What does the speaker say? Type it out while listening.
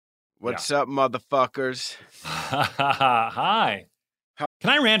What's up, motherfuckers? Hi.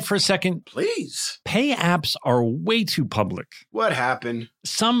 Can I rant for a second? Please. Pay apps are way too public. What happened?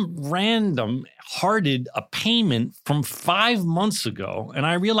 Some random hearted a payment from 5 months ago, and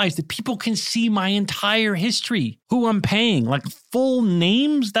I realized that people can see my entire history, who I'm paying, like full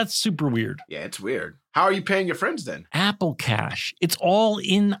names. That's super weird. Yeah, it's weird. How are you paying your friends then? Apple Cash. It's all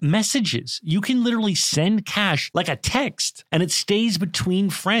in messages. You can literally send cash like a text, and it stays between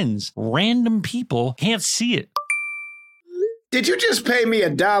friends. Random people can't see it. Did you just pay me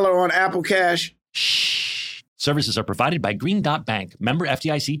 $1 on Apple Cash? Shh. Services are provided by Green Dot Bank. Member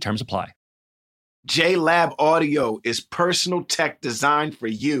FDIC. Terms apply. JLab Audio is personal tech designed for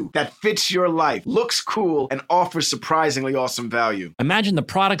you that fits your life, looks cool, and offers surprisingly awesome value. Imagine the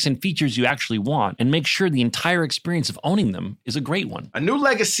products and features you actually want and make sure the entire experience of owning them is a great one. A new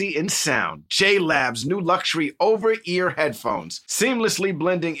legacy in sound. JLab's new luxury over-ear headphones, seamlessly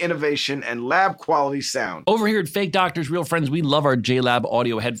blending innovation and lab-quality sound. Over here at Fake Doctors, Real Friends, we love our JLab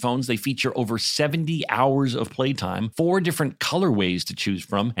Audio headphones. They feature over 70 hours of playtime, 4 different colorways to choose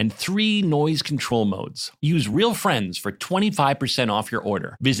from, and 3 noise control modes. Use Real Friends for 25% off your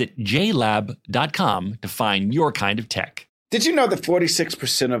order. Visit jlab.com to find your kind of tech. Did you know that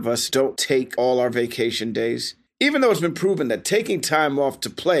 46% of us don't take all our vacation days? Even though it's been proven that taking time off to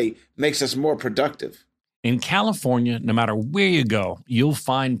play makes us more productive. In California, no matter where you go, you'll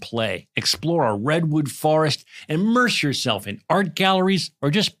find play. Explore a redwood forest, immerse yourself in art galleries, or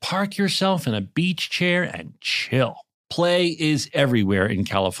just park yourself in a beach chair and chill. Play is everywhere in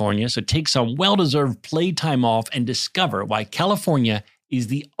California, so take some well-deserved playtime off and discover why California is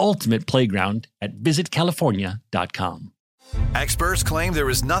the ultimate playground at visitcalifornia.com. Experts claim there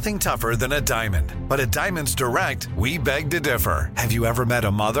is nothing tougher than a diamond. But at Diamonds Direct, we beg to differ. Have you ever met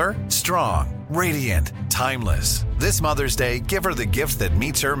a mother? Strong, radiant, timeless. This Mother's Day, give her the gift that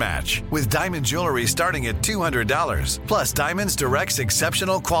meets her match. With diamond jewelry starting at $200. Plus Diamonds Direct's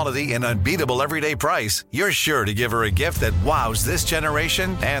exceptional quality and unbeatable everyday price, you're sure to give her a gift that wows this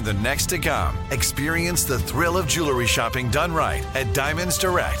generation and the next to come. Experience the thrill of jewelry shopping done right at Diamonds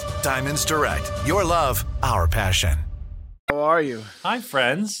Direct. Diamonds Direct. Your love, our passion. How are you? Hi,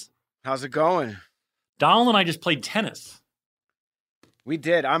 friends. How's it going? Donald and I just played tennis. We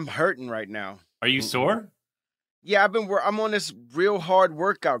did. I'm hurting right now. Are you sore? Yeah, I'm on this real hard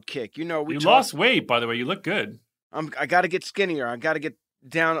workout kick. You know, You lost weight, by the way. You look good. I got to get skinnier. I got to get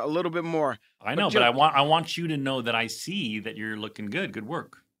down a little bit more. I know, but I want you to know that I see that you're looking good. Good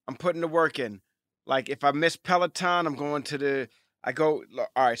work. I'm putting the work in. Like if I miss Peloton, I'm going to all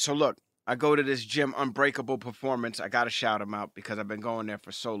right, so look. I go to this gym, Unbreakable Performance. I got to shout them out because I've been going there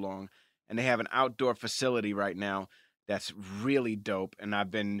for so long. And they have an outdoor facility right now that's really dope. And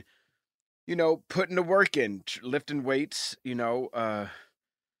I've been, putting the work in, lifting weights, they're,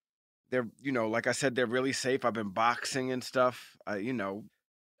 like I said, they're really safe. I've been boxing and stuff.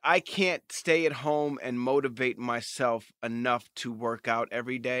 I can't stay at home and motivate myself enough to work out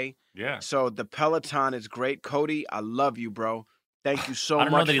every day. Yeah. So the Peloton is great. Cody, I love you, bro. Thank you so much. I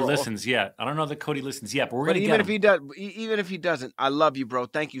don't know that he listens yet. I don't know that Cody listens yet, but we're going to get him. Even if he doesn't, I love you, bro.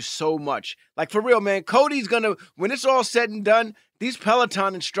 Thank you so much. Like, for real, man, Cody's going to, when it's all said and done, these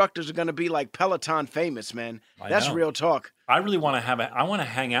Peloton instructors are going to be like Peloton famous, man. That's real talk. I really want to I want to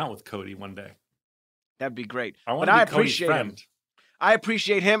hang out with Cody one day. That'd be great. I want to be Cody's friend. I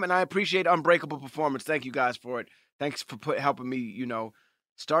appreciate him, and I appreciate Unbreakable Performance. Thank you guys for it. Thanks for helping me,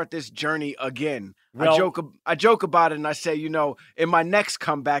 start this journey again. Well, I joke about it, and I say, in my next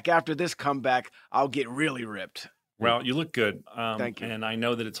comeback, after this comeback, I'll get really ripped. Well, you look good. Thank you. And I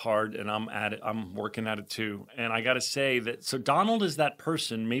know that it's hard, and I'm at it. I'm working at it too. And I got to say that, so Donald is that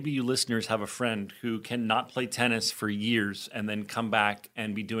person, maybe you listeners have a friend who cannot play tennis for years and then come back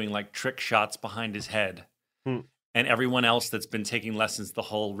and be doing like trick shots behind his head. And everyone else that's been taking lessons the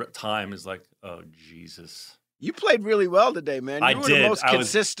whole time is like, oh, Jesus. You played really well today, man. You were the most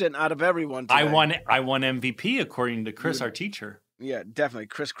consistent out of everyone today. I won MVP according to Chris, our teacher. Yeah, definitely.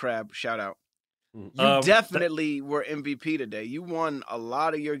 Chris Crabb, shout out. You definitely were MVP today. You won a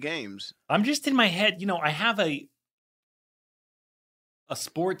lot of your games. I'm just in my head, I have a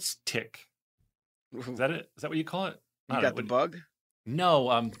sports tick. Is that it? Is that what you call it? You got the bug?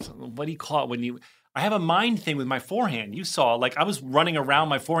 No, what do you call it when you... I have a mind thing with my forehand. You saw, like, I was running around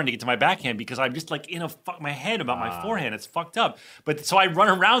my forehand to get to my backhand because I'm just like in my head about my forehand. It's fucked up. But so I run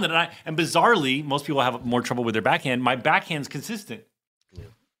around it, and bizarrely, most people have more trouble with their backhand. My backhand's consistent. Yeah.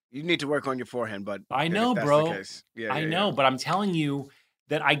 You need to work on your forehand, bud. I know, bro. I know, but I'm telling you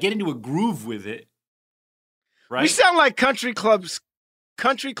that I get into a groove with it. Right? We sound like country club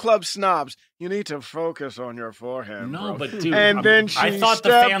country club snobs, you need to focus on your forehand. No, bro. but dude, and then she I thought the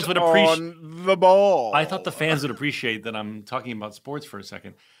stepped fans would appreciate on the ball. I thought the fans would appreciate that I'm talking about sports for a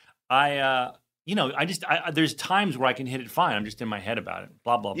second. There's times where I can hit it fine. I'm just in my head about it.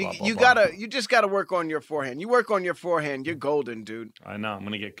 Blah blah blah. You just gotta work on your forehand. You work on your forehand, you're golden, dude. I know. I'm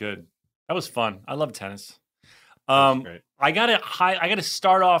gonna get good. That was fun. I love tennis. Great. I gotta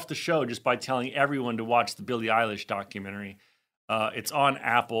start off the show just by telling everyone to watch the Billie Eilish documentary. It's on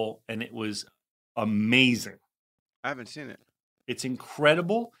Apple, and it was amazing. I haven't seen it. It's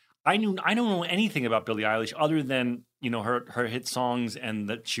incredible. I don't know anything about Billie Eilish other than her hit songs and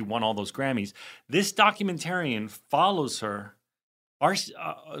that she won all those Grammys. This documentarian follows her.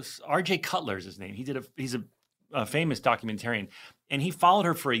 R.J. Cutler is his name. He's a famous documentarian, and he followed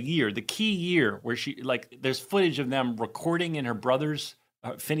her for a year. The key year where there's footage of them recording in her brother's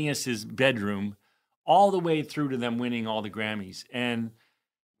Phineas's bedroom, all the way through to them winning all the Grammys. And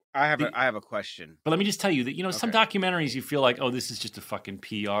I have a question. But let me just tell you that, some documentaries you feel like, oh, this is just a fucking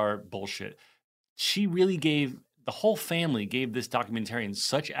PR bullshit. She really the whole family gave this documentarian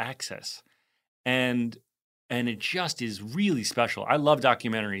such access. And it just is really special. I love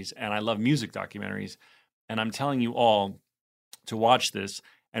documentaries and I love music documentaries. And I'm telling you all to watch this.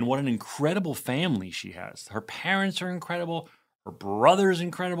 And what an incredible family she has. Her parents are incredible. Her brother's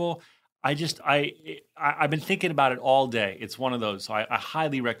incredible. I've been thinking about it all day. It's one of those. So I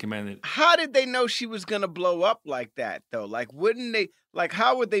highly recommend it. How did they know she was going to blow up like that, though?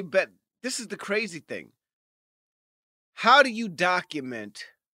 How would they bet? This is the crazy thing. How do you document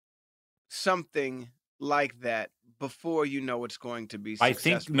something like that before you know it's going to be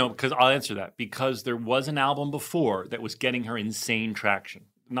successful? I think, no, because I'll answer that. Because there was an album before that was getting her insane traction.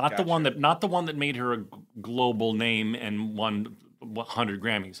 Not the one that made her a global name and won 100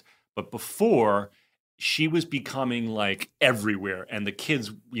 Grammys. But before, she was becoming like everywhere, and the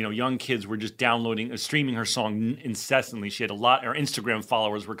kids, young kids were just streaming her song incessantly. She had her Instagram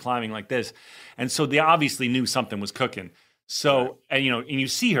followers were climbing like this, and so they obviously knew something was cooking. So, and you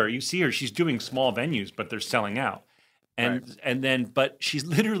see her, she's doing small venues, but they're selling out, but she's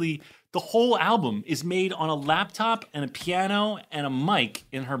literally, the whole album is made on a laptop and a piano and a mic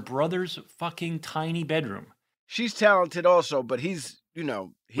in her brother's fucking tiny bedroom. She's talented also, but he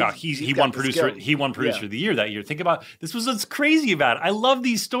won producer of the year that year. Think about this. Was what's crazy about it. I love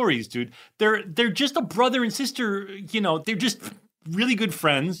these stories, dude. They're just a brother and sister. They're just really good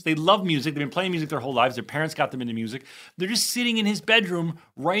friends. They love music. They've been playing music their whole lives. Their parents got them into music. They're just sitting in his bedroom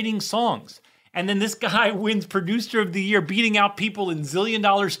writing songs. And then this guy wins producer of the year, beating out people in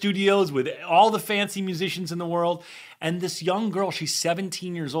zillion-dollar studios with all the fancy musicians in the world. And this young girl, she's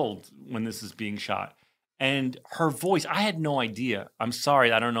 17 years old when this is being shot. And her voice, I had no idea. I'm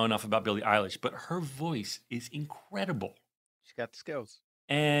sorry, I don't know enough about Billie Eilish, but her voice is incredible. She's got the skills.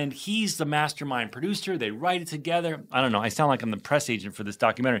 And he's the mastermind producer. They write it together. I don't know. I sound like I'm the press agent for this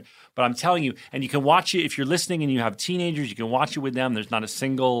documentary. But I'm telling you, and you can watch it if you're listening and you have teenagers, you can watch it with them. There's not a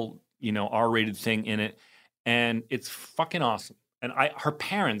single, R-rated thing in it. And it's fucking awesome. And her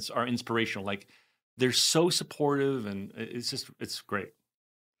parents are inspirational. Like, they're so supportive, and it's great.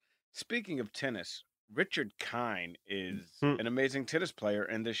 Speaking of tennis, Richard Kind is an amazing tennis player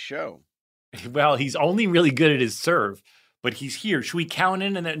in this show. Well, he's only really good at his serve, but he's here. Should we count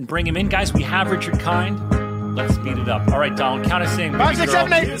in and then bring him in? Guys, we have Richard Kind. Let's speed it up. All right, Donald, count us in. 5, 6,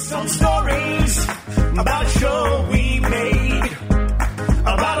 7, 8. Here's some stories about a show we made,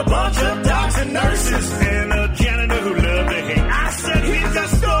 about a bunch of docs and nurses and a janitor who loved to hate. I said, here's the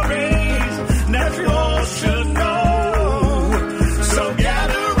stories that you all should know. So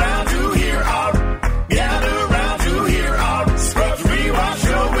gather around to hear our Scrubs Rewatch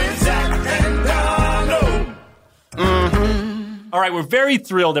Show with Zach and Donald. All right, we're very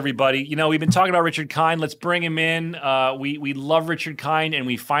thrilled, everybody. We've been talking about Richard Kind. Let's bring him in. We love Richard Kind, and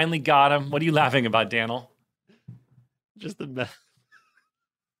we finally got him. What are you laughing about, Daniel? Just the message.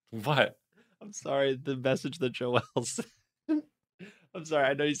 What? I'm sorry, the message that Joel sent. I'm sorry,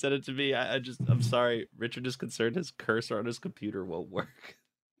 I know you sent it to me. I'm sorry. Richard is concerned his cursor on his computer won't work.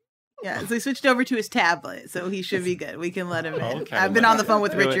 Yeah, so he switched over to his tablet, so he should be good. We can let him in. Okay. I've been on the phone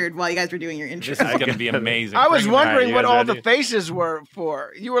with Richard while you guys were doing your intro. This is going to be amazing. I was wondering you what guys all ready? the faces were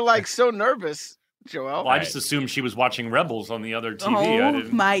for. You were like so nervous, Joel. Well, I just assumed she was watching Rebels on the other TV. Oh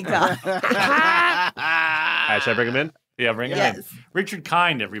my God. Should I bring him in? Yeah, bring it Yes. in. Richard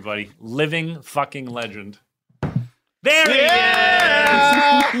Kind, everybody. Living fucking legend. There he is!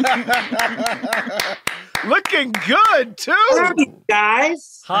 Looking good, too. Howdy,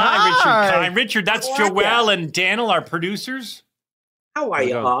 guys. Hi, Richard Hi. Kind. Richard, that's How are Joelle ya? and Daniel, our producers. How are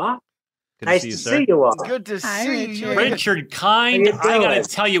you all? Good Nice to see you, to sir. see you all. Good to Hi, see you. Richard. Richard Kind, How you I gotta doing?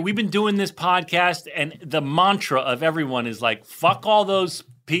 tell you, we've been doing this podcast, and the mantra of everyone is like, fuck all those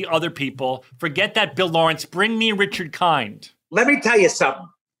other people. Forget that Bill Lawrence. Bring me Richard Kind. Let me tell you something.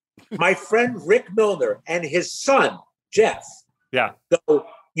 My friend Rick Milner and his son, Jeff, Yeah. go,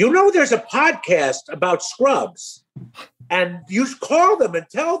 there's a podcast about Scrubs, and you call them and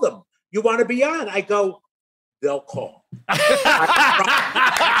tell them you want to be on. I go, they'll call.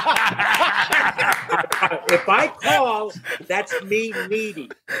 If I call, that's me needy,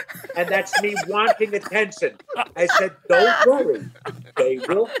 and that's me wanting attention. I said, don't worry, they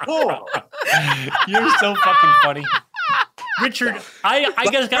will call. You're so fucking funny. Richard, I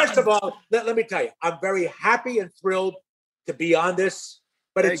guess First of all, let me tell you, I'm very happy and thrilled to be on this,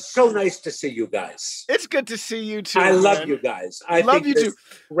 but it's so nice to see you guys. It's good to see you too. I love man. you guys. I Love think you this too. is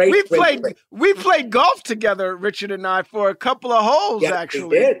Great, We played golf together, Richard and I, for a couple of holes. Yes, actually,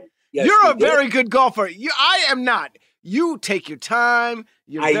 we did. Yes, you're we a did. very good golfer. I am not. You take your time.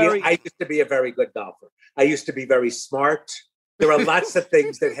 You're I very. used to be a very good golfer. I used to be very smart. There are lots of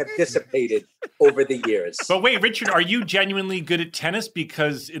things that have dissipated over the years. But wait, Richard, are you genuinely good at tennis?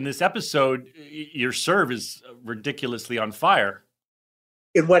 Because in this episode, your serve is ridiculously on fire.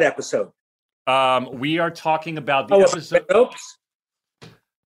 In what episode? We are talking about the episode. Red Oaks?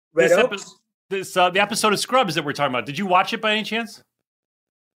 Red This Oaks? the episode of Scrubs that we're talking about. Did you watch it by any chance?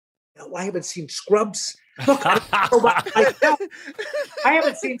 No, I haven't seen Scrubs. Look, I don't know what myself. I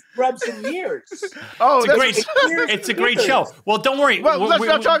haven't seen Scrubs in years. Oh, It's a great show. Well, don't worry. Well, let's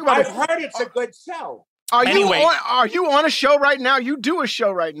not talk about I've it. heard it's a good show. Anyway. Are you on a show right now? You do a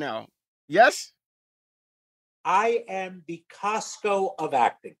show right now. Yes. I am the Costco of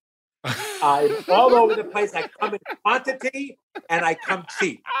acting. I'm all over the place. I come in quantity and I come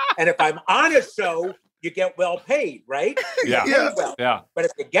cheap. And if I'm on a show, you get well paid, right? You Yeah. get paid well. Yeah. But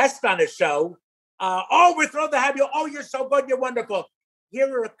if you're a guest on a show, we're thrilled to have you. Oh, you're so good. You're wonderful. Here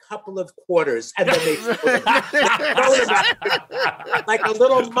are a couple of quarters. And then they throw them out like a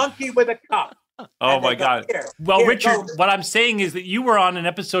little monkey with a cup. Oh And they my go, God. "Here, Well, here, Richard, go." what I'm saying is that you were on an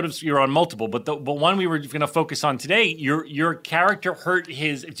episode of, you're on multiple, but the one we were going to focus on today, your character hurt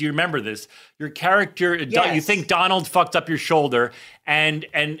his, do you remember this? Your character, Yes. you think Donald fucked up your shoulder,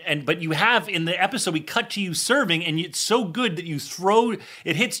 but you have, in the episode, we cut to you serving, and it's so good that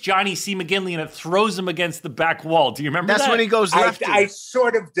it hits Johnny C. McGinley, and it throws him against the back wall. Do you remember That's that? when he goes lefty. I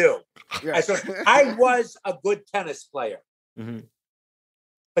sort of do. Yeah. I was a good tennis player, Mhm.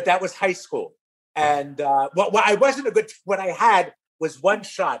 but that was high school. And I wasn't a good. What I had was one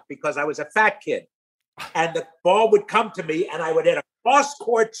shot because I was a fat kid, and the ball would come to me, and I would hit a cross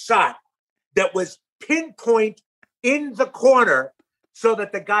court shot that was pinpoint in the corner, so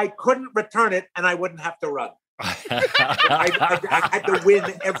that the guy couldn't return it, and I wouldn't have to run. I had to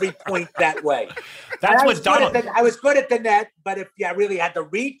win every point that way. That's I what was good Donald. at I was good at the net, but if I really had to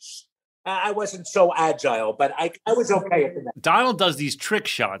reach, I wasn't so agile. But I was okay at the net. Donald does these trick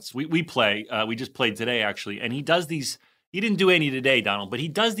shots. We play. We just played today actually, and he does these. He didn't do any today, Donald, but he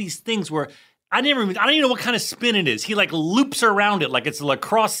does these things where I don't even know what kind of spin it is. He like loops around it like it's a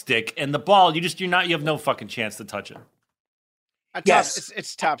lacrosse stick, and the ball you have no fucking chance to touch it. Yes.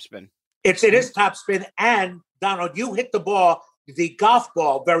 It's topspin. It is topspin, and Donald, you hit the golf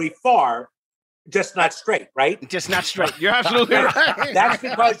ball very far, just not straight, right? Just not straight. You're absolutely right. That's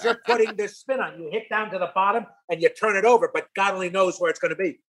because you're putting this spin on. You hit down to the bottom and you turn it over, but God only knows where it's going to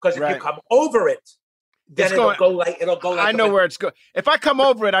be. Because if Right. you come over it, then It's it'll going- go like I know where it's going. If I come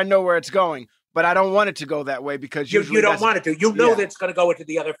over it, I know where it's going. But I don't want it to go that way because you don't that's- want it to. You know Yeah. that it's going to go into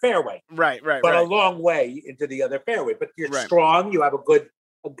the other fairway, Right, right, but a right. long way into the other fairway. But you're Right. strong. You have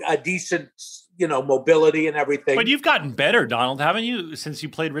a decent, mobility and everything. But you've gotten better, Donald, haven't you, since you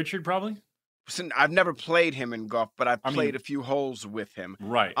played Richard? Probably I've never played him in golf, but I've I mean- played a few holes with him.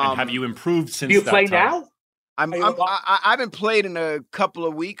 right. And have you improved since? Do you that play time? now? I Are you a golf- haven't played in a couple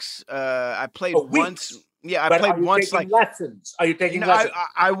of weeks. I played A week? once. Yeah, I But played are you once. taking Like lessons? Are you taking you know, lessons?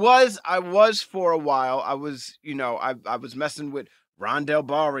 I was for a while. I was, I was messing with Rondell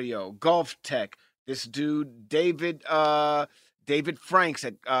Barrio, Golf Tech. This dude, David Franks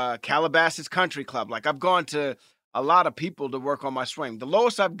at Calabasas Country Club. Like I've gone to a lot of people to work on my swing. The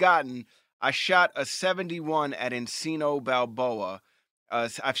lowest I've gotten, I shot a 71 at Encino Balboa.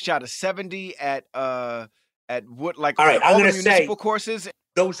 I've shot a 70 at Wood, like All right, I'm all the gonna say- municipal courses.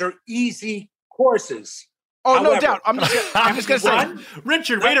 Those are easy courses. Oh, no However, doubt. I'm just gonna say. 71?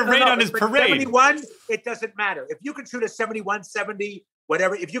 Richard, way to rain on his but parade. 71, it doesn't matter. If you can shoot a 71, 70,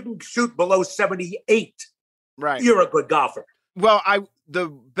 whatever, if you can shoot below 78, Right. you're a good golfer. Well, the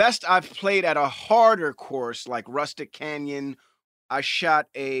best I've played at a harder course like Rustic Canyon, I shot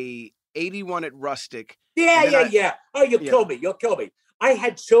a '81 at Rustic. Yeah, And then yeah. Oh, you'll Yeah. kill me. You'll kill me. I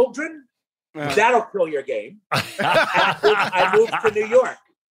had children. That'll kill your game. I moved to New York.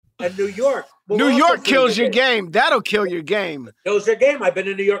 And New York. will New also York kill kills your game. That'll kill your game. Kills your game. I've been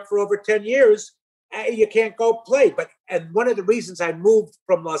in New York for over 10 years. You can't go play. And one of the reasons I moved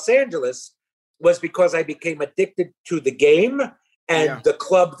from Los Angeles was because I became addicted to the game and the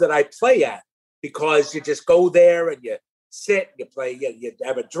club that I play at. Because you just go there and you sit, you play, you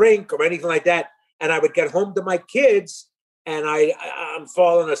have a drink or anything like that. And I would get home to my kids and I'm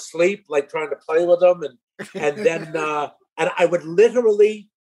falling asleep, like trying to play with them. And then, and I would literally,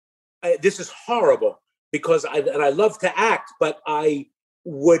 this is horrible because I love to act, but I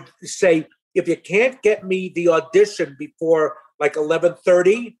would say, if you can't get me the audition before like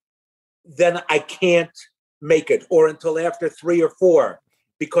 11:30, then I can't make it, or until after 3 or 4,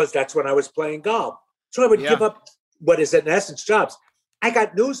 because that's when I was playing golf. So I would give up what is in essence jobs. I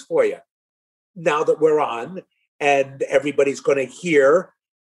got news for you. Now that we're on and everybody's going to hear,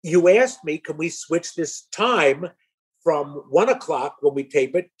 you asked me, can we switch this time from 1 o'clock when we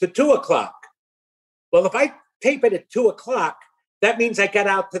tape it to 2 o'clock? Well, if I tape it at 2 o'clock, that means I get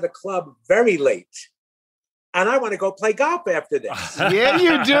out to the club very late. And I want to go play golf after this. Yeah,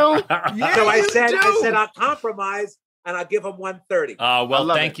 you do. Yeah, So I you said, do. I'll compromise and I'll give them 1:30. Well,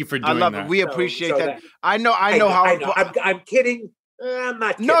 love thank it. you for I doing love that. it. We So- appreciate so that. that- I know how. I'm kidding. I'm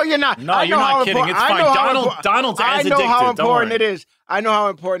not kidding. No, you're not. No, I you're know not how kidding. important- It's I fine. know how Donald's I as know how addicted. Don't important worry. it is. I know how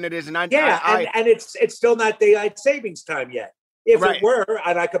important it is, and And it's still not daylight savings time yet. If Right. it were,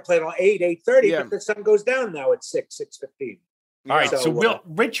 and I could play till 8:30, Yeah. but the sun goes down now at 6:15. All right, So, so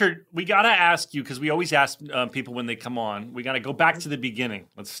Richard, we got to ask you, because we always ask people when they come on, we got to go back to the beginning.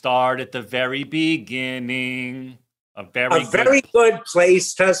 Let's start at the very beginning. A very good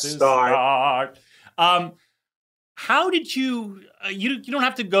place to start. How did you, you don't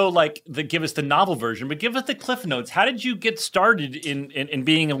have to go give us the novel version, but give us the Cliff Notes. How did you get started in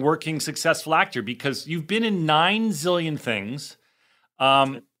being a working, successful actor? Because you've been in 9 zillion things.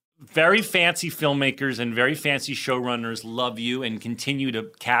 Very fancy filmmakers and very fancy showrunners love you and continue to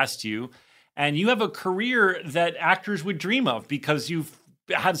cast you. And you have a career that actors would dream of because you've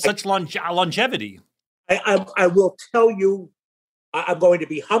had such longevity. I will tell you, I'm going to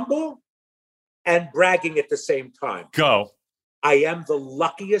be humble and bragging at the same time. Go. I am the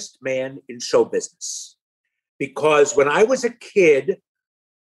luckiest man in show business because when I was a kid,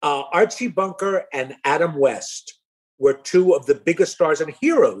 Archie Bunker and Adam West were 2 of the biggest stars and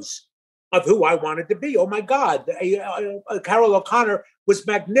heroes of who I wanted to be. Oh my God. Carol O'Connor was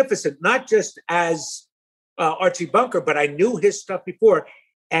magnificent, not just as Archie Bunker, but I knew his stuff before.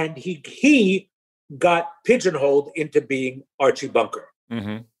 And he got pigeonholed into being Archie Bunker.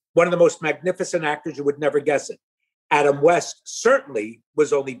 Mm-hmm. One of the most magnificent actors, you would never guess it. Adam West certainly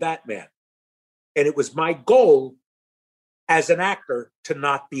was only Batman. And it was my goal as an actor to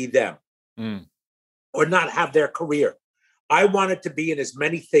not be them. Or not have their career. I wanted to be in as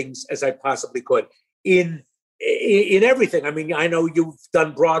many things as I possibly could in everything. I mean, I know you've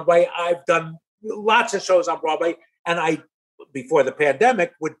done Broadway. I've done lots of shows on Broadway, and I, before the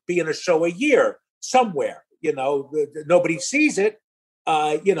pandemic, would be in a show a year somewhere. You know, nobody sees it,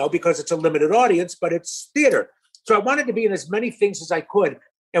 because it's a limited audience, but it's theater. So I wanted to be in as many things as I could.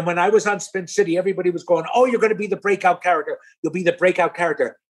 And when I was on Spin City, everybody was going, "Oh, you're going to be the breakout character. You'll be the breakout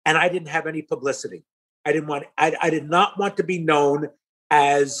character." And I didn't have any publicity. I did not want to be known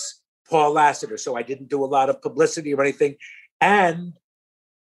as Paul Lassiter. So I didn't do a lot of publicity or anything. And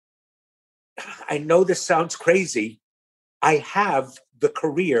I know this sounds crazy. I have the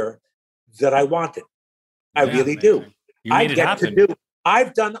career that I wanted. I really do. You made it happen.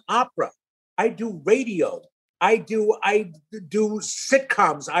 I've done opera. I do radio. I do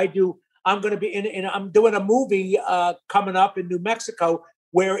sitcoms. I'm going to be I'm doing a movie coming up in New Mexico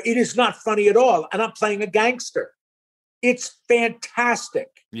where it is not funny at all. And I'm playing a gangster. It's fantastic.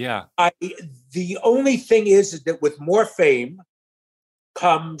 Yeah. The only thing is that with more fame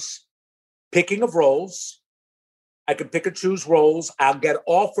comes picking of roles. I can pick and choose roles. I'll get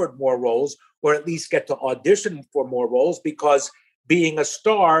offered more roles, or at least get to audition for more roles, because being a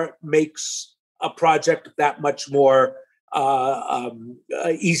star makes a project that much more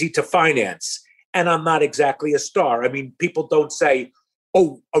easy to finance. And I'm not exactly a star. I mean, people don't say,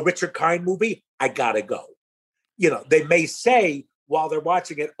 "Oh, a Richard Kind movie, I gotta go." They may say while they're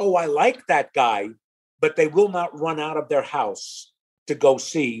watching it, "Oh, I like that guy," but they will not run out of their house to go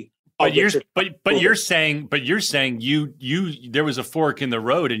see. But you're saying there was a fork in the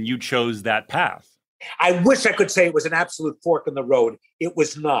road and you chose that path. I wish I could say it was an absolute fork in the road. It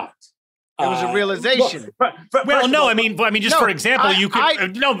was not. It was a realization. Well, no, I mean, just No, for example, I- you could I-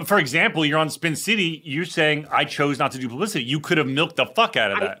 no, but for example, you're on Spin City. You're saying I chose not to do publicity. You could have milked the fuck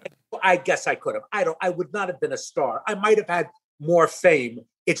out of that. I guess I could have. I would not have been a star. I might have had more fame.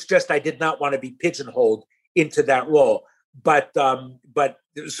 It's just I did not want to be pigeonholed into that role. But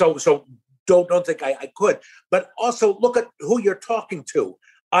so don't think I could. But also look at who you're talking to.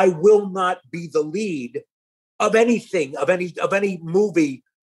 I will not be the lead of anything, of any movie,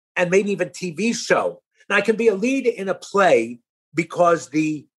 and maybe even TV show. Now I can be a lead in a play because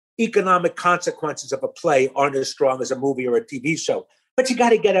the economic consequences of a play aren't as strong as a movie or a TV show. But you got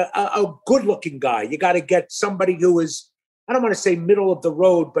to get a good-looking guy. You got to get somebody who is, I don't want to say middle of the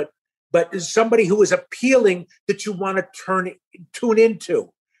road, but is somebody who is appealing that you want to tune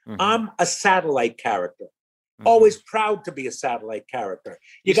into. Mm-hmm. I'm a satellite character. Mm-hmm. Always proud to be a satellite character.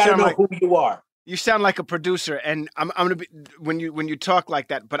 You got to know who you are. You sound like a producer, and I'm gonna be when you talk like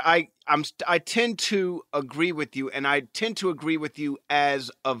that. But I tend to agree with you, and I tend to agree with you as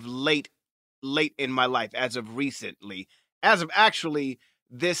of late in my life, as of recently, as of actually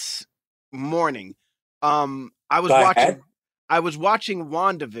this morning. I was watching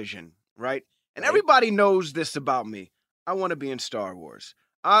WandaVision, right? And everybody knows this about me. I want to be in Star Wars.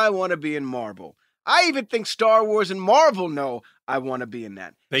 I want to be in Marvel. I even think Star Wars and Marvel know I want to be in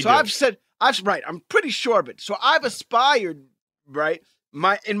that. I'm pretty sure of it. So I've aspired, right,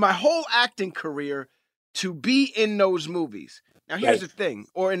 in my whole acting career to be in those movies. Now here's the thing,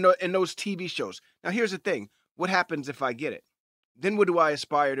 or in those TV shows. Now here's the thing. What happens if I get it? Then what do I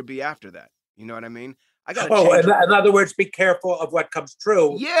aspire to be after that? You know what I mean? I got to change. In other words, be careful of what comes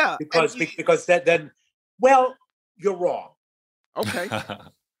true. Yeah. Because then, well, you're wrong. Okay.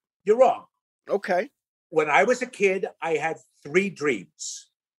 You're wrong. Okay. When I was a kid, I had 3 dreams.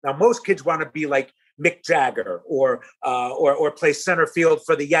 Now, most kids want to be like Mick Jagger or play center field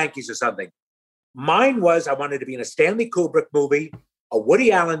for the Yankees or something. Mine was I wanted to be in a Stanley Kubrick movie, a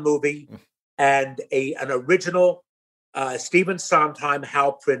Woody Allen movie, and an original Stephen Sondheim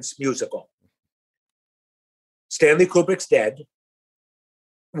Hal Prince musical. Stanley Kubrick's dead.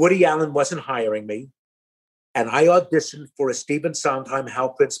 Woody Allen wasn't hiring me. And I auditioned for a Stephen Sondheim Hal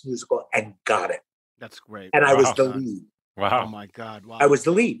Prince musical and got it. That's great. And I was the lead. Wow. Oh my God. Wow. I was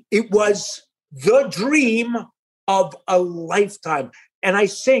the lead. It was the dream of a lifetime. And I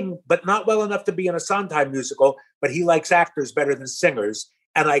sing, but not well enough to be in a Sondheim musical, but he likes actors better than singers.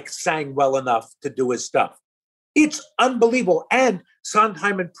 And I sang well enough to do his stuff. It's unbelievable. And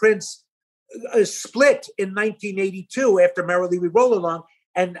Sondheim and Prince split in 1982 after Merrily We Roll Along,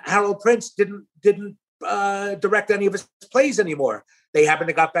 and Harold Prince didn't direct any of his plays anymore. They happened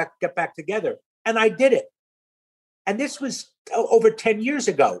to get back together. And I did it. And this was over 10 years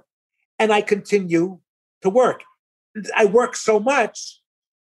ago. And I continue to work. I work so much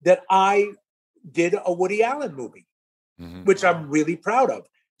that I did a Woody Allen movie, which I'm really proud of.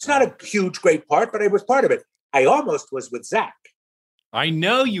 It's not a huge, great part, but I was part of it. I almost was with Zach. I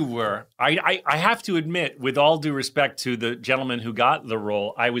know you were. I have to admit, with all due respect to the gentleman who got the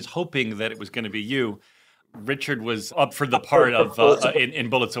role, I was hoping that it was going to be you. Richard was up for the part of in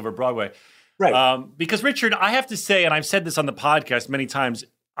Bullets Over Broadway. Right. Because Richard, I have to say, and I've said this on the podcast many times,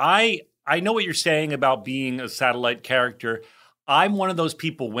 I know what you're saying about being a satellite character. I'm one of those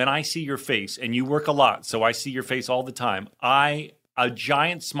people, when I see your face, and you work a lot, so I see your face all the time, a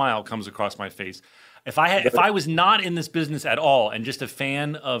giant smile comes across my face. If I was not in this business at all and just a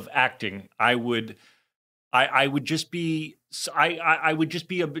fan of acting, I would just be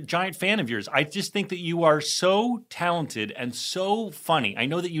a giant fan of yours. I just think that you are so talented and so funny. I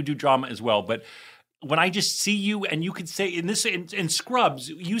know that you do drama as well, but when I just see you and you could say in Scrubs,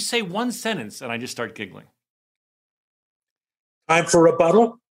 you say one sentence and I just start giggling. Time for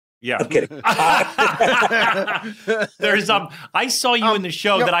rebuttal? Yeah. I'm kidding. There's I saw you in the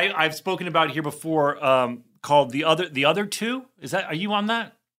show that I've spoken about here before, called The Other Two. Are you on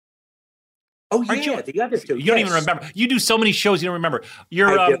that? Oh yeah, The Other Two. You don't even remember. You do so many shows you don't remember.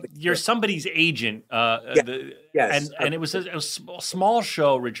 You're somebody's agent. Yes. And it was a small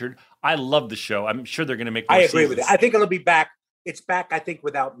show, Richard. I love the show. I'm sure they're going to make more I agree seasons. with it. I think it'll be back. It's back, I think,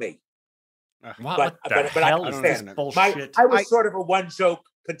 without me. What the hell is this bullshit? I was sort of a one-joke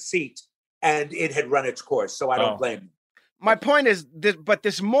conceit, and it had run its course, so I don't blame you. My point is,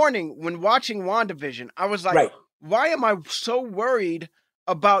 this morning, when watching WandaVision, I was like, why am I so worried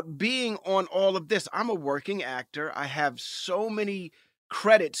about being on all of this? I'm a working actor. I have so many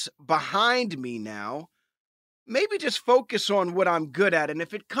credits behind me now. Maybe just focus on what I'm good at. And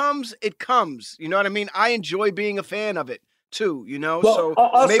if it comes, it comes. You know what I mean? I enjoy being a fan of it too, you know? Well, so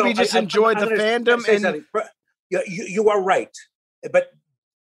also, maybe just enjoy the fandom. You are right. But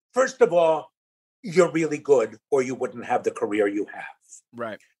first of all, you're really good, or you wouldn't have the career you have.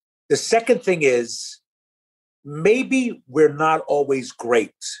 Right. The second thing is, maybe we're not always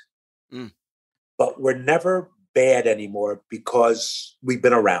great, but we're never bad anymore because we've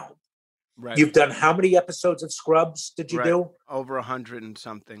been around. Right. You've done how many episodes of Scrubs did you do? Over 100 and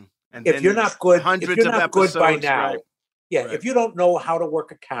something. And If then you're not good, hundreds if you're of not good by episodes, now, right. yeah, Right. if you don't know how to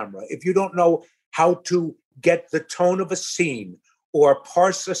work a camera, if you don't know how to get the tone of a scene or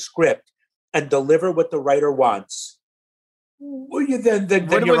parse a script and deliver what the writer wants, well, then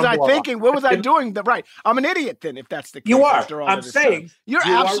What you're was a I moron. thinking? What was I doing? Right. I'm an idiot then, if that's the case. You are. After all I'm of this saying time. You're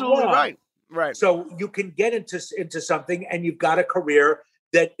you are absolutely wrong. right. Right. So you can get into something, and you've got a career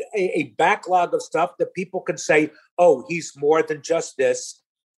that a backlog of stuff that people can say, "Oh, he's more than just this."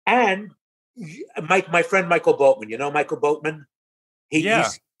 And my friend Michael Boatman, you know Michael Boatman. He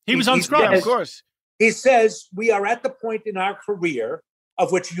was on Scrubs. Yeah, of course. He says we are at the point in our career,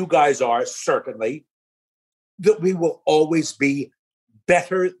 of which you guys are certainly, that we will always be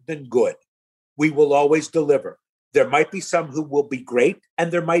better than good. We will always deliver. There might be some who will be great,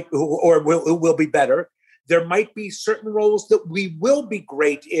 and there might who will be better. There might be certain roles that we will be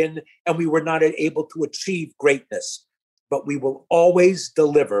great in, and we were not able to achieve greatness. But we will always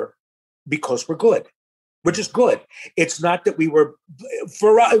deliver because we're good. We're just good. It's not that we were.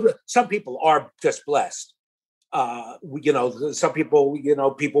 Some people are just blessed. Some people,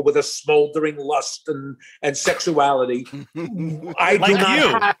 people with a smoldering lust and sexuality. I do Like not you.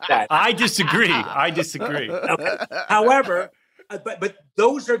 have that. I disagree. Okay. However, but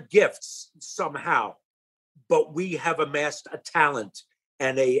those are gifts somehow. But we have amassed a talent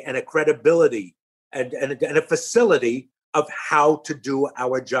and a credibility and a facility of how to do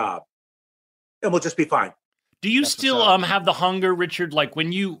our job, and we'll just be fine. Do you That's still what's up. have the hunger, Richard? Like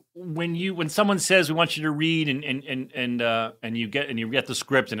when someone says we want you to read and you get the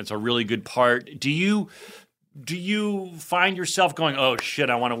script and it's a really good part, do you find yourself going, oh shit,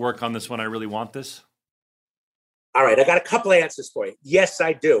 I want to work on this one, I really want this? All right, I got a couple of answers for you. Yes,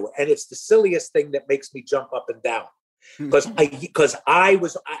 I do, and it's the silliest thing that makes me jump up and down because I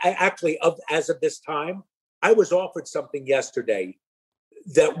actually as of this time, I was offered something yesterday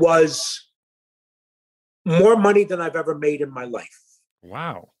that was more money than I've ever made in my life.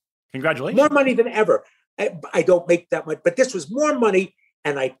 Wow. Congratulations. More money than ever. I don't make that much, but this was more money,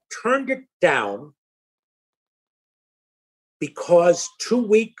 and I turned it down because 2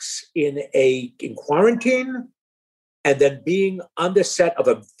 weeks in quarantine and then being on the set of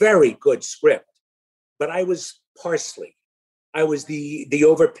a very good script. But I was parsley. I was the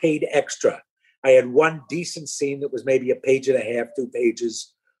overpaid extra. I had one decent scene that was maybe a page and a half, 2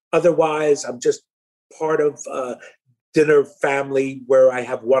 pages. Otherwise, I'm just part of dinner family where I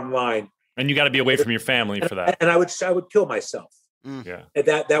have one line. And you got to be away from your family for that. And I would kill myself. Yeah. And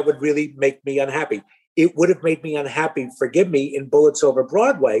that would really make me unhappy. It would have made me unhappy, forgive me, in Bullets Over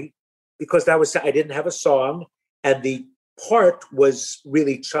Broadway, because I didn't have a song, and the part was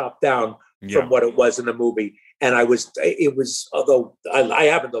really chopped down from what it was in the movie. And although I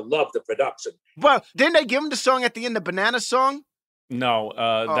happen to love the production. Well, didn't they give him the song at the end, the Banana Song? No,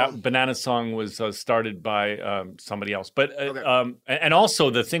 that Banana Song was started by somebody else. But Okay. and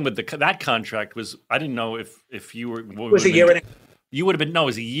also the thing with that contract was, I didn't know if you were. It was a year and You would have been, no, it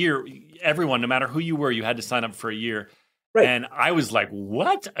was a year. Everyone, no matter who you were, you had to sign up for a year. Right. And I was like,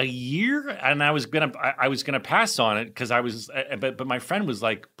 what, a year? And I was gonna pass on it because but my friend was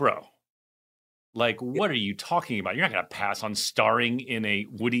like, bro, like, what are you talking about? You're not gonna pass on starring in a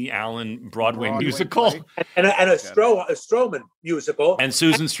Woody Allen Broadway musical. play. and a Stroman musical. And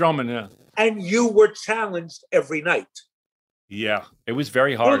Susan Stroman, yeah. And you were challenged every night. Yeah, it was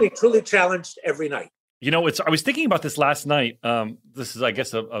very hard. Truly challenged every night. You know, I was thinking about this last night. This is, I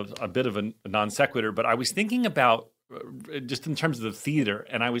guess, a bit of a non sequitur, but I was thinking about just in terms of the theater,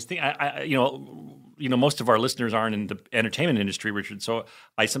 and I was thinking, most of our listeners aren't in the entertainment industry, Richard. So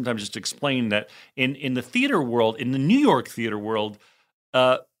I sometimes just explain that in the theater world, in the New York theater world,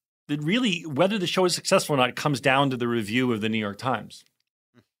 that really whether the show is successful or not comes down to the review of the New York Times.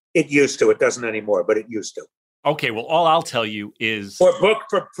 It used to. It doesn't anymore, but it used to. Okay, well, all I'll tell you is For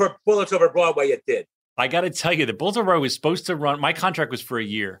Bullets Over Broadway, it did. I got to tell you, the Bullets Over Broadway was supposed to run. My contract was for a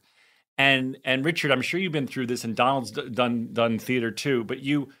year, and Richard, I'm sure you've been through this, and Donald's done theater too. But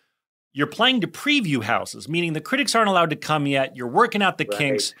you're playing to preview houses, meaning the critics aren't allowed to come yet. You're working out the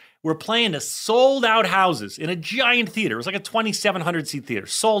kinks. We're playing to sold out houses in a giant theater. It was like a 2,700 seat theater,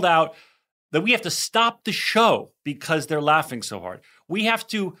 sold out. That we have to stop the show because they're laughing so hard. We have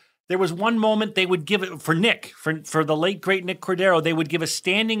to. There was one moment they would give it for Nick, for the late, great Nick Cordero, they would give a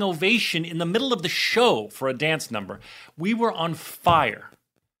standing ovation in the middle of the show for a dance number. We were on fire.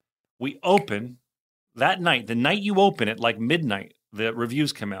 we open that night, the night you open it, like midnight, the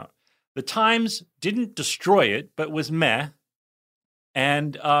reviews come out. The Times didn't destroy it, but was meh.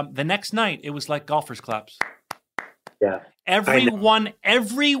 And the next night, it was like golfers' claps. Yeah. Everyone,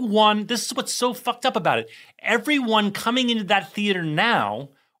 this is what's so fucked up about it. Everyone coming into that theater now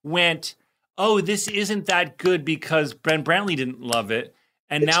went, oh, this isn't that good because Ben Brantley didn't love it.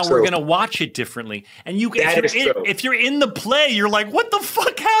 And It's now true. we're going to watch it differently. And That is true. if you're in the play, you're like, what the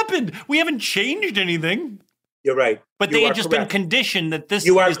fuck happened? We haven't changed anything. You're right. But You they are had just correct. been conditioned that this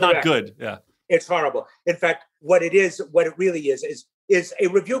You are is not correct. good. Yeah. It's horrible. In fact, what it really is a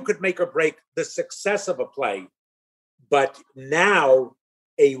review could make or break the success of a play, but now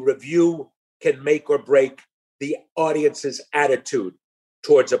a review can make or break the audience's attitude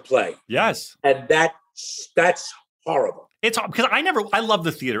towards a play, Yes. and that's horrible. It's because I love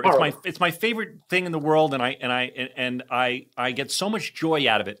the theater. It's my favorite thing in the world, and I get so much joy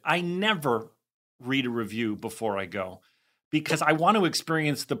out of it. I never read a review before I go because I want to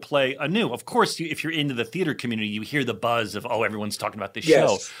experience the play anew. Of course, if you're into the theater community, you hear the buzz of, oh, everyone's talking about this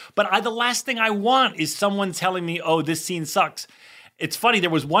show. But the last thing I want is someone telling me, oh, this scene sucks. It's funny. There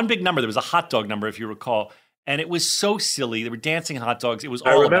was one big number. There was a hot dog number, if you recall. And it was so silly. They were dancing hot dogs. It was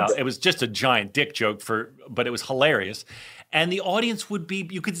all about. It was just a giant dick joke but it was hilarious. And the audience would be.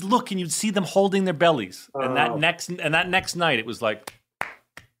 You could look and you'd see them holding their bellies. And that next night, it was like.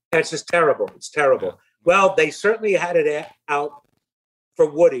 That's just terrible. It's terrible. Yeah. Well, they certainly had it out for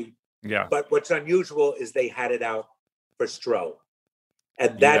Woody, Yeah. but what's unusual is they had it out for Stroh,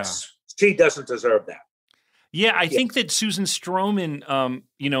 and she doesn't deserve that. Yeah, I think that Susan Stroman,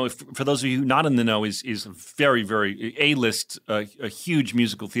 for those of you not in the know, is very, very A-list, a huge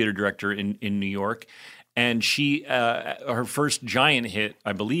musical theater director in New York. And she, her first giant hit,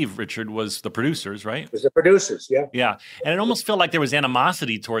 I believe, Richard, was The Producers, right? It was the Producers, yeah. Yeah. And it almost felt like there was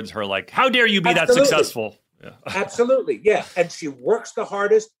animosity towards her, like, how dare you be Absolutely. that successful? Yeah. Absolutely, yeah. And she works the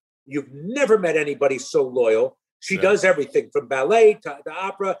hardest. You've never met anybody so loyal. She does everything from ballet to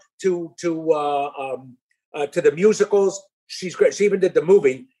opera to the musicals. She's great. She even did the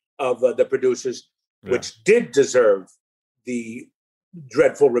movie of The Producers, which did deserve the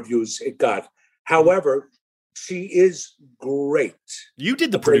dreadful reviews it got. However, she is great. You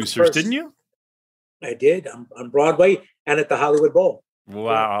did The Producers, didn't you? I did on Broadway and at the Hollywood Bowl.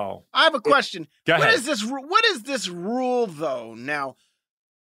 Wow. I have a question. Go ahead. What is this rule, though? Now,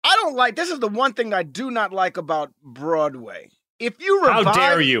 I don't like. This is the one thing I do not like about Broadway. If you revive, How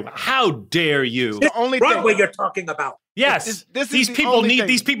dare you? How dare you? the only Broadway thing. you're talking about. Yes. This is these the people only need thing.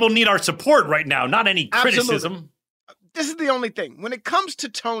 these people need our support right now, not any criticism. This is the only thing. When it comes to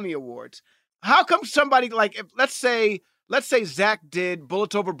Tony Awards, how come somebody like, if, let's say Zach did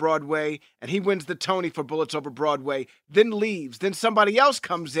Bullets Over Broadway and he wins the Tony for Bullets Over Broadway, then leaves. Then somebody else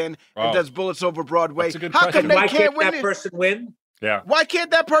comes in and does Bullets Over Broadway. That's a good How question. come they Why can't can't win that it? person win? Yeah. Why can't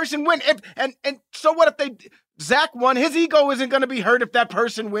that person win? And so what if Zach won? His ego isn't going to be hurt if that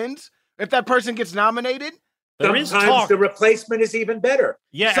person wins. If that person gets nominated. There is Sometimes talk. the replacement is even better.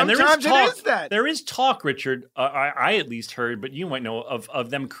 Yeah, Sometimes and there is talk. it is that. There is talk, Richard. I at least heard, but you might know of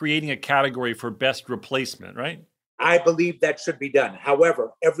them creating a category for best replacement, right? I believe that should be done.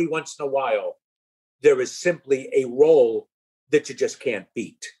 However, every once in a while, there is simply a role that you just can't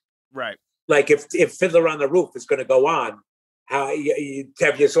beat. Right. Like if Fiddler on the Roof is going to go on,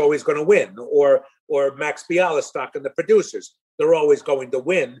 Tevye's always going to win, or Max Bialystock and The Producers, they're always going to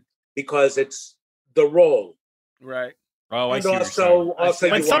win because it's the role. Right. Oh, I And see. what you're saying. also,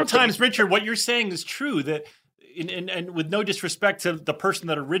 But you sometimes, Richard, what you're saying is true. That, and with no disrespect to the person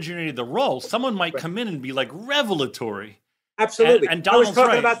that originated the role, someone might come in and be like revelatory. Absolutely. And I was Donald's talking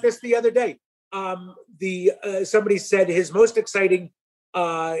right. about this the other day. Somebody said his most exciting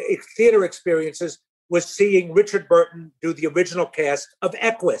theater experiences was seeing Richard Burton do the original cast of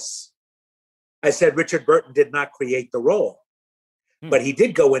Equus. I said Richard Burton did not create the role, but he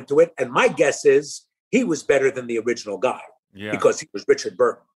did go into it. And my guess is he was better than the original guy because he was Richard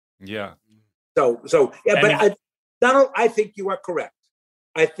Burton. Yeah. So yeah, And Donald, I think you are correct.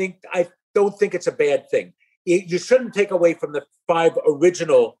 I don't think it's a bad thing. You shouldn't take away from the 5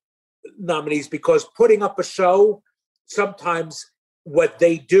 original nominees because putting up a show, sometimes what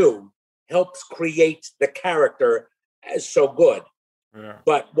they do helps create the character as so good. Yeah.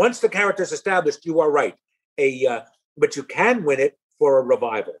 But once the character is established, you are right. But you can win it for a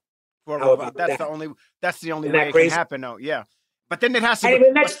revival. How about That's that? the only Isn't way that it crazy? can happen, though. Yeah. But then it has to I be.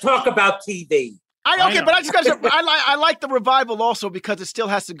 mean, let's talk about TV. I know. But I just got to. I like the revival also because it still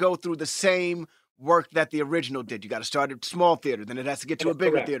has to go through the same work that the original did. You got to start at small theater, then it has to get to a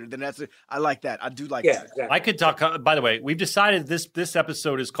bigger Correct. theater. Then I like that. I do like Yeah, that. exactly. I could talk. By the way, we've decided this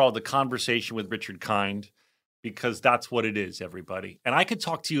episode is called The Conversation with Richard Kind because that's what it is, everybody. And I could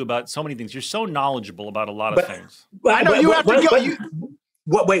talk to you about so many things. You're so knowledgeable about a lot of But- things. Well, I know you have to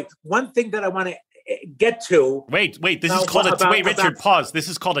go. Wait, one thing that I want to get to. Wait. This No, is called about- Richard, pause. This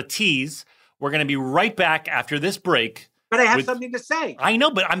is called a tease. We're going to be right back after this break. But I have with- something to say. I know,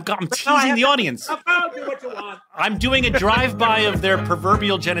 but I'm But no, I teasing have the to- audience. Oh, do what you want. I'm doing a drive-by of their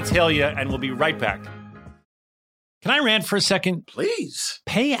proverbial genitalia, and we'll be right back. Can I rant for a second? Please.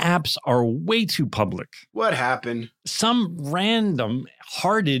 Pay apps are way too public. What happened? Some random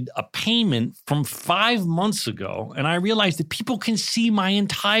hearted a payment from 5 months ago, and I realized that people can see my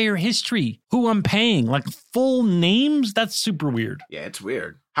entire history, who I'm paying, like full names. That's super weird. Yeah, it's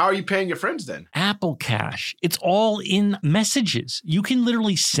weird. How are you paying your friends then? Apple Cash. It's all in messages. You can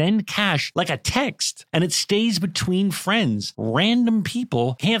literally send cash like a text, and it stays between friends. Random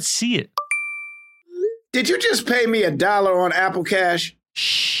people can't see it. Did you just pay me $1 on Apple Cash?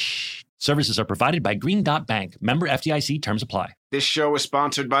 Shh. Services are provided by Green Dot Bank. Member FDIC. Terms apply. This show is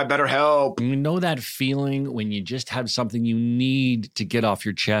sponsored by BetterHelp. You know that feeling when you just have something you need to get off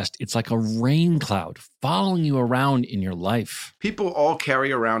your chest? It's like a rain cloud following you around in your life. People all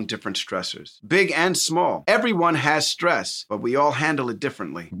carry around different stressors, big and small. Everyone has stress, but we all handle it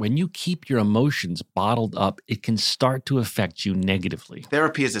differently. When you keep your emotions bottled up, it can start to affect you negatively.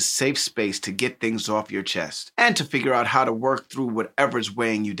 Therapy is a safe space to get things off your chest and to figure out how to work through whatever's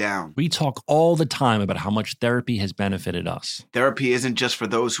weighing you down. We talk all the time about how much therapy has benefited us. Therapy isn't just for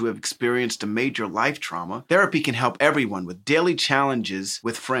those who have experienced a major life trauma. Therapy can help everyone with daily challenges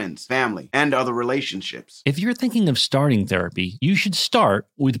with friends, family, and other relationships. If you're thinking of starting therapy, you should start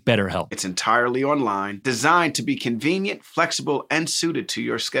with BetterHelp. It's entirely online, designed to be convenient, flexible, and suited to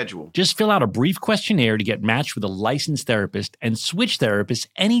your schedule. Just fill out a brief questionnaire to get matched with a licensed therapist and switch therapists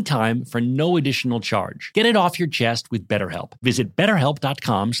anytime for no additional charge. Get it off your chest with BetterHelp. Visit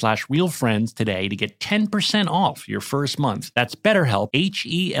BetterHelp.com/realfriends today to get 10% off your first month. That's BetterHelp,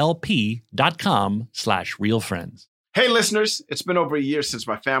 HELP.com/realfriends. Hey listeners, it's been over a year since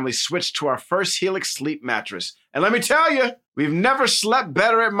my family switched to our first Helix sleep mattress. And let me tell you, we've never slept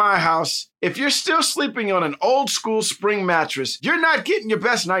better at my house. If you're still sleeping on an old school spring mattress, you're not getting your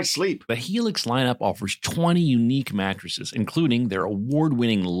best night's sleep. The Helix lineup offers 20 unique mattresses, including their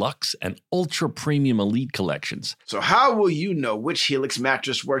award-winning Luxe and Ultra Premium Elite collections. So how will you know which Helix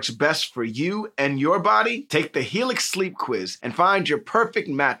mattress works best for you and your body? Take the Helix Sleep Quiz and find your perfect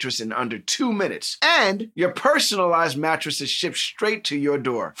mattress in under 2 minutes. And your personalized mattress is shipped straight to your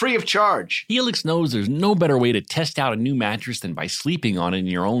door, free of charge. Helix knows there's no better way to test out a new mattress than by sleeping on it in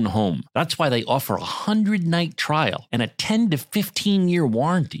your own home. That's why they offer a 100-night trial and a 10 to 15-year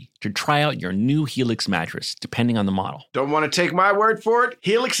warranty to try out your new Helix mattress, depending on the model. Don't want to take my word for it?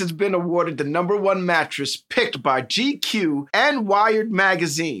 Helix has been awarded the #1 mattress picked by GQ and Wired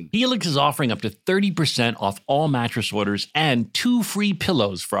Magazine. Helix is offering up to 30% off all mattress orders and 2 free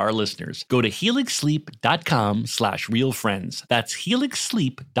pillows for our listeners. Go to helixsleep.com/realfriends. That's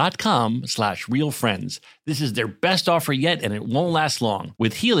helixsleep.com/realfriends. This is their best offer yet, and it won't last long.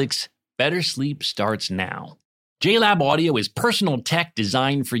 With Helix, better sleep starts now. JLab Audio is personal tech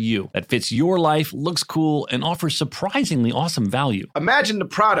designed for you that fits your life, looks cool, and offers surprisingly awesome value. Imagine the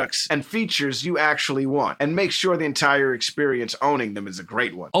products and features you actually want and make sure the entire experience owning them is a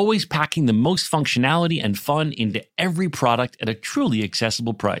great one. Always packing the most functionality and fun into every product at a truly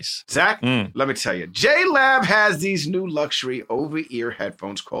accessible price. Zach, let me tell you, JLab has these new luxury over-ear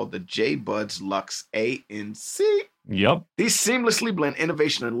headphones called the J-Buds Luxe ANC. Yep. These seamlessly blend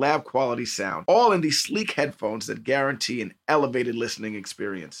innovation and lab quality sound, all in these sleek headphones that guarantee an elevated listening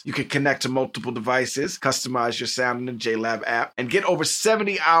experience. You can connect to multiple devices, customize your sound in the JLab app, and get over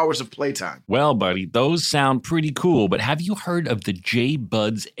 70 hours of playtime. Well, buddy, those sound pretty cool, but have you heard of the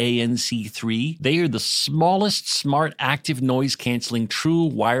J-Buds ANC3? They are the smallest smart active noise canceling true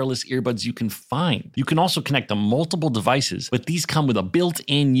wireless earbuds you can find. You can also connect to multiple devices, but these come with a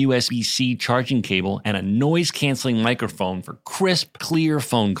built-in USB-C charging cable and a noise canceling microphone for crisp, clear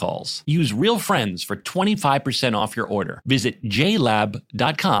phone calls. Use Real Friends for 25% off your order. Visit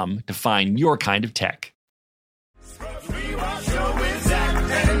jlab.com to find your kind of tech.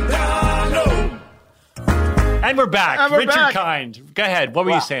 And we're back. And we're Richard back. Kind. Go ahead. What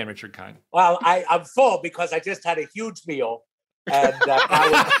were you saying, Richard Kind? Well, I'm full because I just had a huge meal. And,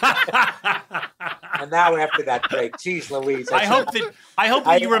 and now after that break, geez Louise. I hope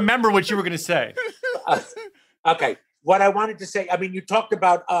that you remember what you were going to say. Okay. What I wanted to say, I mean, you talked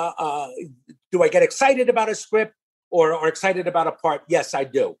about, do I get excited about a script or excited about a part? Yes, I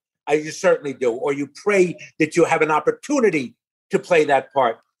do. You certainly do. Or you pray that you have an opportunity to play that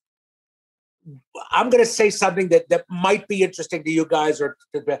part. I'm going to say something that might be interesting to you guys.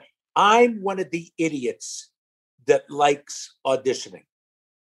 I'm one of the idiots that likes auditioning.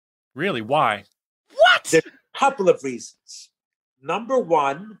 Really? Why? What? There's a couple of reasons. Number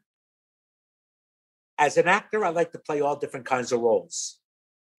one, as an actor, I like to play all different kinds of roles.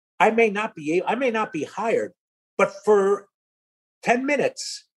 I may not be hired, but for 10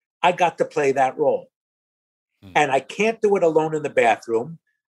 minutes, I got to play that role. And I can't do it alone in the bathroom.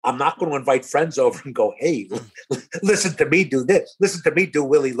 I'm not going to invite friends over and go, hey, listen to me do this. Listen to me do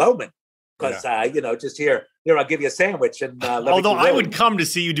Willie Loman. Because, just here, I'll give you a sandwich. And although I would come to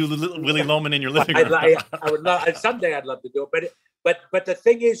see you do Willie Loman in your living room. I would love, someday I'd love to do it. But the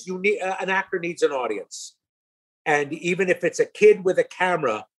thing is, you need an actor needs an audience. And even if it's a kid with a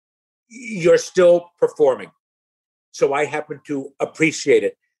camera, you're still performing. So I happen to appreciate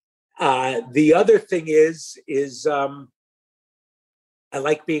it. The other thing is I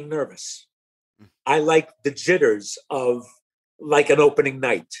like being nervous. I like the jitters of like an opening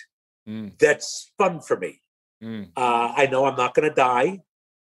night. That's fun for me. I know I'm not going to die.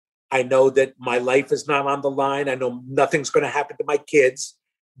 I know that my life is not on the line. I know nothing's going to happen to my kids,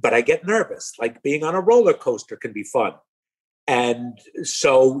 but I get nervous. Like being on a roller coaster can be fun. And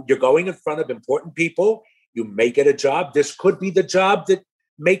so you're going in front of important people. You may get a job. This could be the job that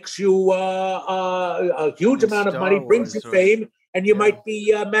makes you a huge amount of money, brings you fame, and you might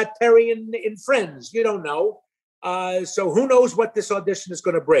be Matt Perry in Friends. You don't know. So who knows what this audition is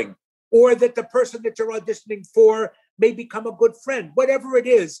going to bring? Or that the person that you're auditioning for may become a good friend. Whatever it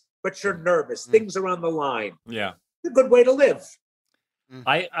is, but you're nervous. Things are on the line. Yeah. It's a good way to live.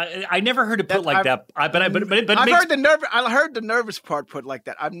 I never heard it put like that. But I heard the nervous part put like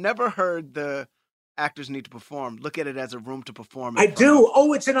that. I've never heard the actors need to perform. Look at it as a room to perform. I do.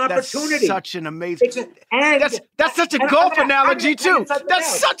 Oh, it's an opportunity. That's such an amazing. That's such a golf analogy too.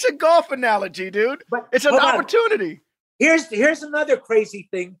 That's such a golf analogy, dude. But it's an opportunity. Here's another crazy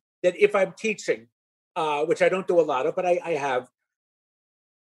thing that if I'm teaching, which I don't do a lot of, but I have.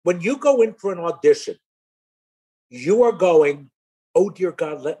 When you go in for an audition, you are going, oh, dear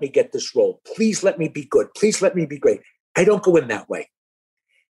God, let me get this role. Please let me be good. Please let me be great. I don't go in that way.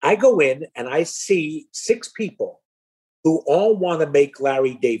 I go in and I see 6 people who all want to make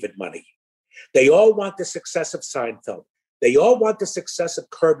Larry David money. They all want the success of Seinfeld. They all want the success of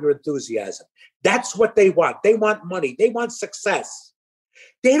Curb Your Enthusiasm. That's what they want. They want money. They want success.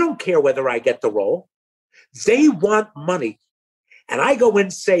 They don't care whether I get the role. They want money. And I go in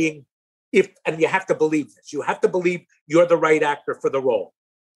saying, and you have to believe this, you have to believe you're the right actor for the role.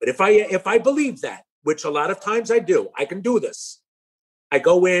 But if I believe that, which a lot of times I do, I can do this. I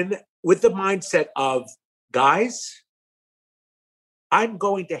go in with the mindset of, guys, I'm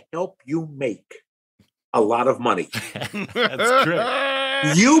going to help you make a lot of money. That's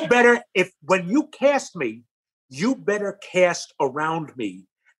true. You better, when you cast me, you better cast around me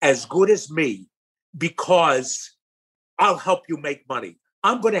as good as me, because I'll help you make money.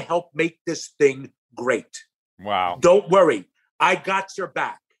 I'm going to help make this thing great. Wow. Don't worry. I got your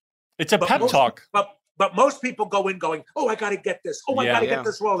back. It's a pep talk. But most people go in going, oh, I got to get this. Oh, I got to get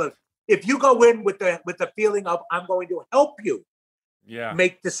this role. If you go in with the feeling of, I'm going to help you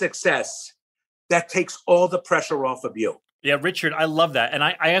make the success, that takes all the pressure off of you. Yeah, Richard, I love that. And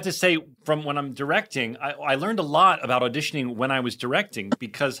I have to say, from when I'm directing, I learned a lot about auditioning when I was directing,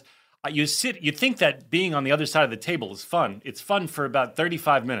 because you think that being on the other side of the table is fun. It's fun for about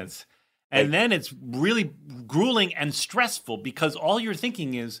 35 minutes. And then it's really grueling and stressful, because all you're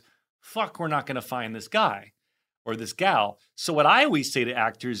thinking is, fuck, we're not going to find this guy or this gal. So what I always say to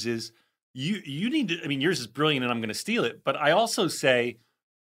actors is, you need to, I mean, yours is brilliant and I'm going to steal it, but I also say,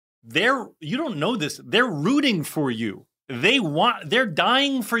 you don't know this, they're rooting for you. They're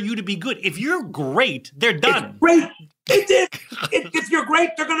dying for you to be good. If you're great, they're done. It's great. If you're great,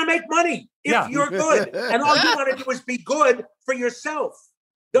 they're going to make money. If you're good. And all you want to do is be good for yourself.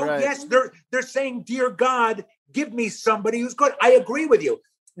 Yes, they're saying, dear God, give me somebody who's good. I agree with you.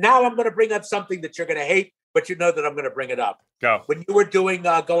 Now I'm going to bring up something that you're going to hate, but you know that I'm going to bring it up. Go. When you were doing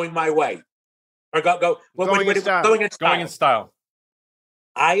Going My Way. Or Going in Style.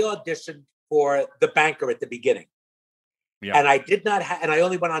 I auditioned for The Banker at the beginning. Yeah. And I did not have, and I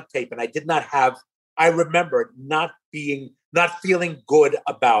only went on tape, and I did not have, I remember not feeling good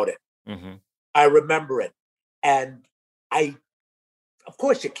about it. Mm-hmm. I remember it. And of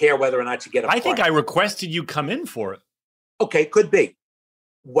course you care whether or not you get a part. I think I requested you come in for it. Okay, could be.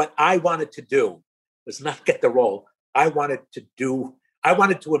 What I wanted to do was not get the role. I wanted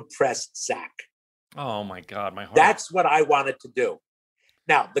to impress Zach. Oh my God, my heart. That's what I wanted to do.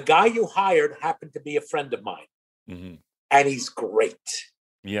 Now, the guy you hired happened to be a friend of mine, and he's great.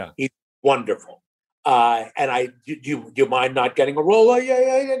 Yeah. He's wonderful. And do you mind not getting a role? Yeah,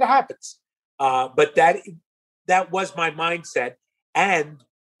 it happens. But that was my mindset, and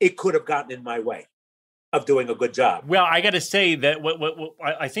it could have gotten in my way of doing a good job. Well, I got to say that what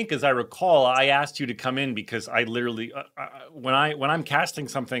I think, as I recall, I asked you to come in because I literally, when I'm casting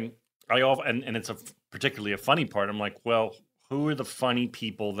something, and it's particularly a funny part, I'm like, well, who are the funny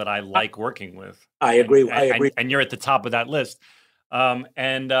people that I like working with? I agree. I agree. And you're at the top of that list.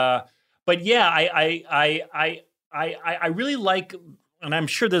 But yeah, I really like, and I'm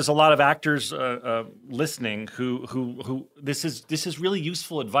sure there's a lot of actors listening who this is really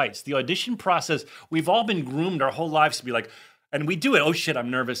useful advice. The audition process, we've all been groomed our whole lives to be like, and we do it. Oh shit, I'm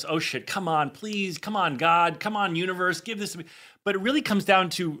nervous. Oh shit, come on, please, come on, God, come on, universe, give this to me. But it really comes down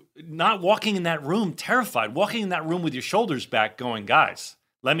to not walking in that room terrified, walking in that room with your shoulders back, going, guys,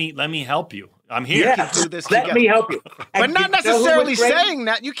 let me help you. I'm here. Yeah, do this let together. me help you. But And not you know who necessarily was great? saying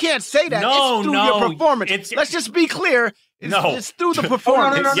that. You can't say that. No, it's through no, your performance. it's- Let's just be clear. It's through the no,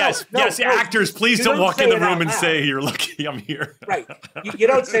 performance. no, Yes, no, yes, no. actors, please You don't don't walk say in the it out room and loud. say, you're lucky I'm here. Right. You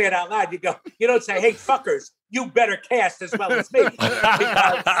don't say it out loud. You don't say, hey, fuckers, you better cast as well as me. Because,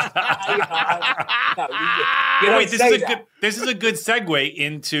 you don't Wait, say that. this is a good segue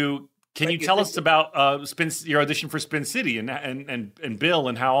into. Can But you you tell think us about your audition for Spin City and Bill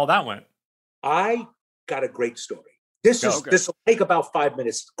and how all that went? I got a great story. This Okay. will take about 5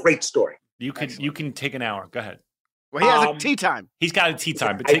 minutes. Great story. You can take an hour. Go ahead. Well, he has a tea time. He's got a tea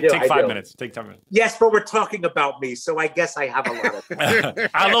time, but I take do, 5 do. minutes. Take 5 minutes. Yes, but we're talking about me, so I guess I have a lot of.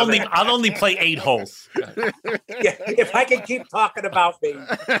 I'll only play 8 holes. Yeah, if I can keep talking about me,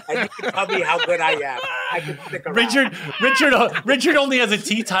 and you can tell me how good I am, I can stick around. Richard only has a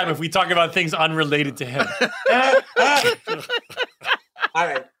tea time if we talk about things unrelated to him. All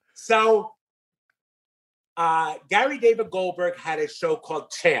right. So Gary David Goldberg had a show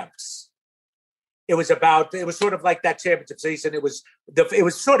called Champs. It was sort of like that championship season. It was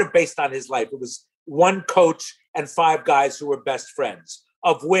sort of based on his life. It was one coach and 5 guys who were best friends,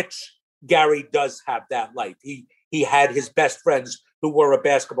 of which Gary does have that life. He had his best friends who were a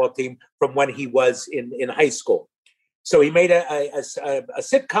basketball team from when he was in high school. So he made a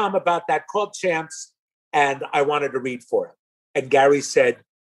sitcom about that called Champs, and I wanted to read for him. And Gary said,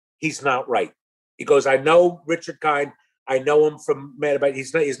 he's not right. He goes, I know Richard Kind. I know him from Mad About It.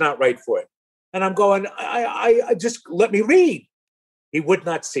 He's not right for it. And I'm going, I just let me read. He would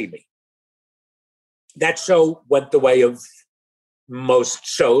not see me. That show went the way of most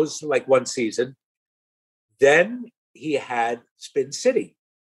shows, like one season. Then he had Spin City.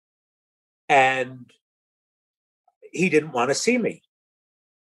 And he didn't want to see me.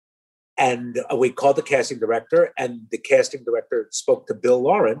 And we called the casting director, and the casting director spoke to Bill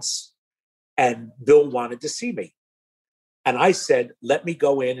Lawrence, and Bill wanted to see me. And I said, let me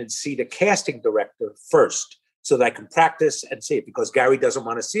go in and see the casting director first so that I can practice and see it, because Gary doesn't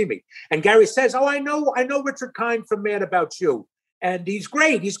want to see me. And Gary says, oh, I know Richard Kind from Mad About You. And he's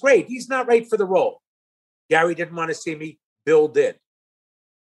great. He's not right for the role. Gary didn't want to see me. Bill did.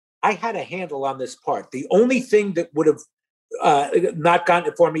 I had a handle on this part. The only thing that would have not gotten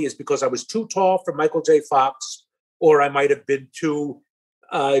it for me is because I was too tall for Michael J. Fox, or I might have been too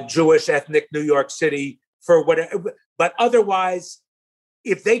Jewish, ethnic New York City for whatever. But otherwise,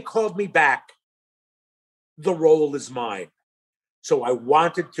 if they called me back, the role is mine. So I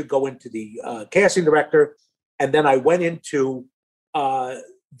wanted to go into the casting director, and then I went into to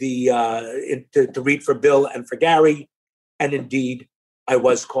read for Bill and for Gary, and indeed, I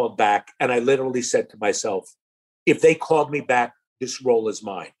was called back. And I literally said to myself, if they called me back, this role is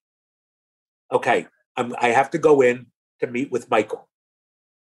mine. Okay, I have to go in to meet with Michael.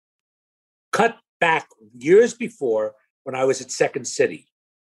 Cut back years before, when I was at Second City,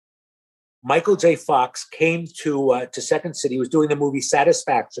 Michael J. Fox came to Second City. He was doing the movie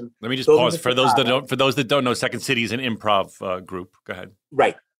Satisfaction. Let me just pause for those that don't know. Second City is an improv group. Go ahead.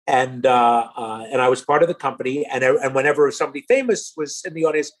 Right, and I was part of the company. And whenever somebody famous was in the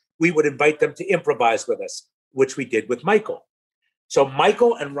audience, we would invite them to improvise with us, which we did with Michael. So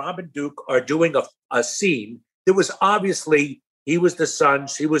Michael and Robin Duke are doing a scene that was obviously, he was the son,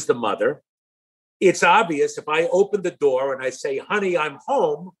 she was the mother. It's obvious if I open the door and I say, honey, I'm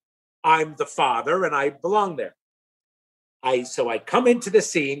home, I'm the father and I belong there. So I come into the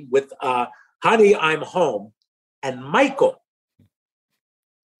scene with, honey, I'm home. And Michael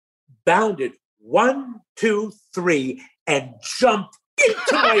bounded 1, 2, 3 and jumped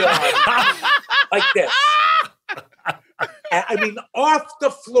into my arms like this. I mean, off the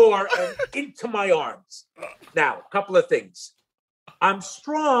floor and into my arms. Now, a couple of things. I'm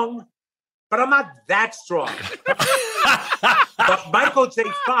strong, but I'm not that strong. But Michael J.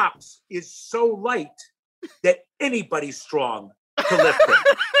 Fox is so light that anybody's strong to lift him.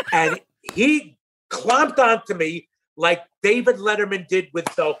 And he clomped onto me like David Letterman did with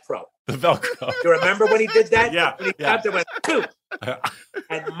Velcro. The Velcro. You remember when he did that? Yeah, When he yeah. clomped, it went, "Poof."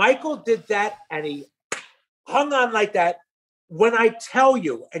 And Michael did that, and he hung on like that. When I tell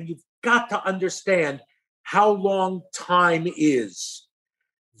you, and you've got to understand how long time is,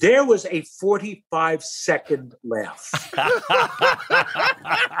 there was a 45-second laugh.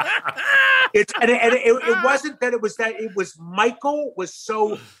 It wasn't that it was that. It was Michael was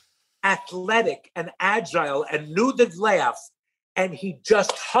so athletic and agile and knew the laugh, and he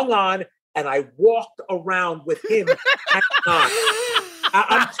just hung on, and I walked around with him hanging on.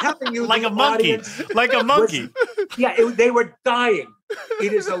 I'm telling you, Like the a monkey. audience Like a monkey. they were dying.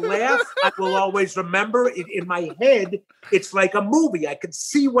 It is a laugh I will always remember. In my head, it's like a movie. I can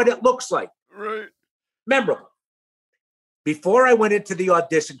see what it looks like. Right. Memorable. Before I went into the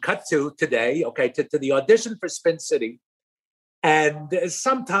audition, cut to today, to the audition for Spin City. And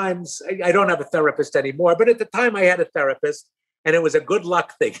sometimes I don't have a therapist anymore, but at the time I had a therapist, and it was a good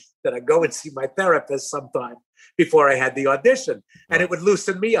luck thing that I go and see my therapist sometime before I had the audition, and it would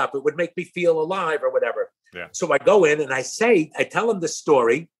loosen me up. It would make me feel alive or whatever. Yeah. So I go in and I tell him the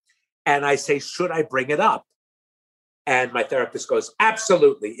story, and I say, should I bring it up? And my therapist goes,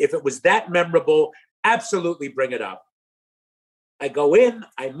 absolutely. If it was that memorable, absolutely bring it up. I go in,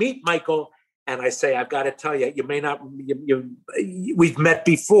 I meet Michael, and I say, I've got to tell you, you may not, we've met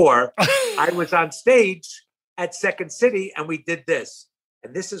before. I was on stage at Second City, and we did this.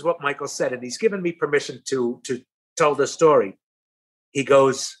 And this is what Michael said, and he's given me permission to tell the story. He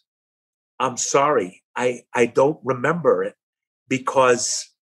goes, I'm sorry, I don't remember it because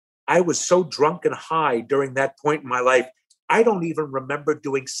I was so drunk and high during that point in my life. I don't even remember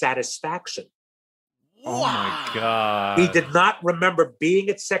doing Satisfaction. Oh my God. He did not remember being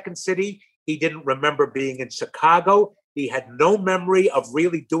at Second City. He didn't remember being in Chicago. He had no memory of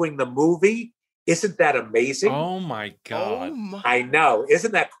really doing the movie. Isn't that amazing? Oh my God. Oh my. I know.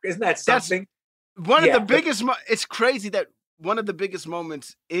 Isn't that something? One Yeah, of the biggest. It's crazy that one of the biggest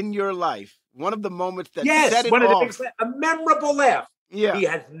moments in your life, one of the moments that set it one of the off. biggest, a memorable laugh. Yeah. He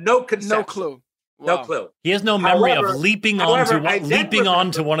has no conception. No clue. No Wow. clue. He has no memory However- of leaping however, onto I then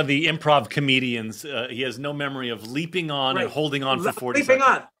remember- one of the improv comedians. He has no memory of leaping on and Right. holding on for 40 Leaping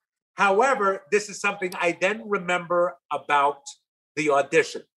seconds. on. However, this is something I then remember about the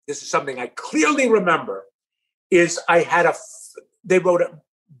audition. This is something I clearly remember. Is I had they wrote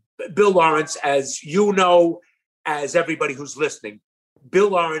Bill Lawrence, as you know, as everybody who's listening. Bill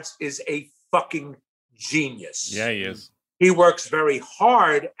Lawrence is a fucking genius. Yeah, he is. He works very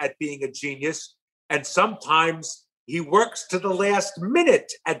hard at being a genius, and sometimes he works to the last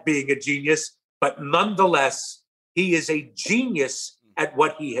minute at being a genius, but nonetheless, he is a genius at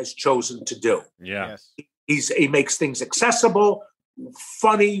what he has chosen to do. Yeah. Yes. He makes things accessible,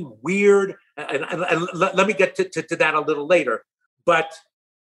 funny, weird, and let me get to that a little later. But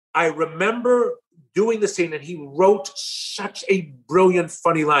I remember doing the scene, and he wrote such a brilliant,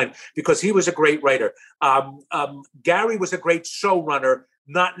 funny line because he was a great writer. Gary was a great showrunner,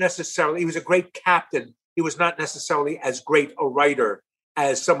 not necessarily. He was a great captain. He was not necessarily as great a writer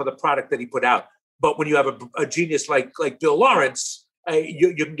as some of the product that he put out. But when you have a genius like Bill Lawrence,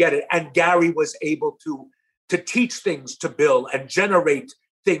 you can get it. And Gary was able to teach things to Bill and generate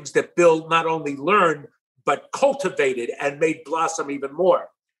things that Bill not only learned, but cultivated and made blossom even more.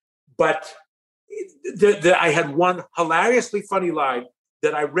 But I had one hilariously funny line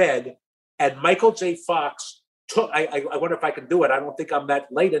that I read, and Michael J. Fox took, I wonder if I can do it. I don't think I'm that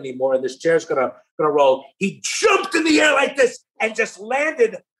late anymore, and this chair's gonna roll. He jumped in the air like this and just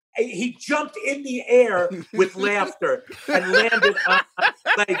landed. He jumped in the air with laughter and landed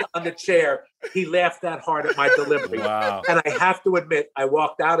on the chair. He laughed that hard at my delivery. Wow. And I have to admit, I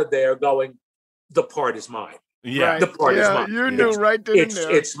walked out of there going, the part is mine. Yeah. The part is Yeah, mine. you knew right then and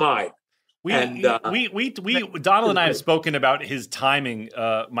there. It's mine. Donald and I have spoken about his timing,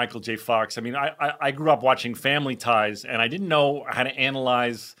 Michael J. Fox. I mean, I grew up watching Family Ties, and I didn't know how to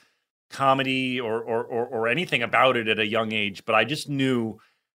analyze comedy or anything about it at a young age, but I just knew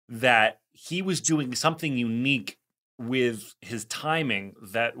that he was doing something unique with his timing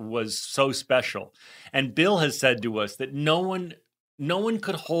that was so special. And Bill has said to us that no one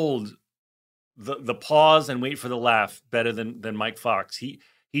could hold the pause and wait for the laugh better than Mike Fox. He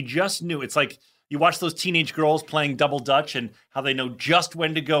just knew. It's like you watch those teenage girls playing double dutch and how they know just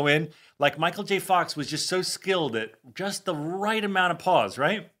when to go in. Like Michael J. Fox was just so skilled at just the right amount of pause,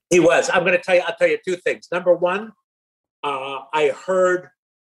 right? He was. I'll tell you two things. Number one, I heard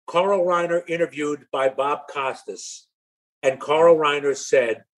Carl Reiner interviewed by Bob Costas, and Carl Reiner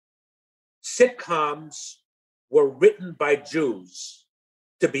said sitcoms were written by Jews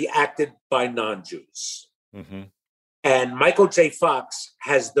to be acted by non-Jews. Mm-hmm. And Michael J. Fox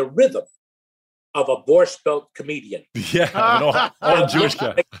has the rhythm of a Borscht Belt comedian. Yeah, all Jewish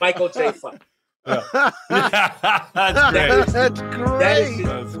guy. Like Michael J. Fox. That's great. That's That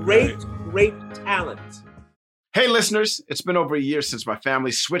is great. his great talent. Hey, listeners, it's been over a year since my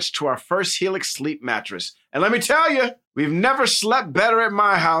family switched to our first Helix sleep mattress. And let me tell you, we've never slept better at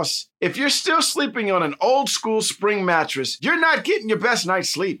my house. If you're still sleeping on an old school spring mattress, you're not getting your best night's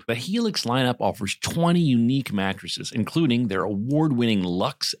sleep. The Helix lineup offers 20 unique mattresses, including their award-winning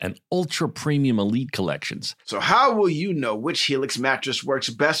Luxe and Ultra Premium Elite collections. So how will you know which Helix mattress works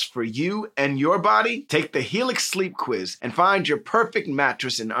best for you and your body? Take the Helix Sleep Quiz and find your perfect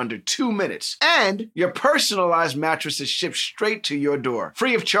mattress in under 2 minutes. And your personalized mattress is shipped straight to your door,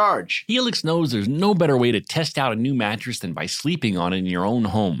 free of charge. Helix knows there's no better way to test out a new mattress than by sleeping on it in your own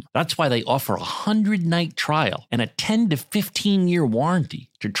home. That's why they offer a 100-night trial and a 10 to 15-year warranty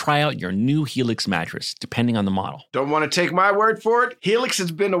to try out your new Helix mattress, depending on the model. Don't want to take my word for it? Helix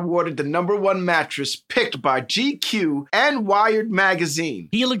has been awarded the #1 mattress picked by GQ and Wired Magazine.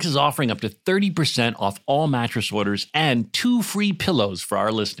 Helix is offering up to 30% off all mattress orders and 2 free pillows for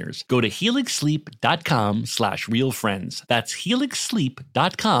our listeners. Go to helixsleep.com/realfriends. That's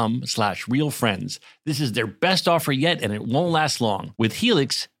helixsleep.com/realfriends. This is their best offer yet, and it won't last long. With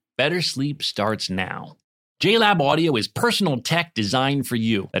Helix, better sleep starts now. JLab Audio is personal tech designed for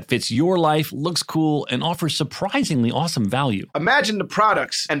you that fits your life, looks cool, and offers surprisingly awesome value. Imagine the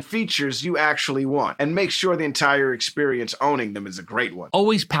products and features you actually want, and make sure the entire experience owning them is a great one.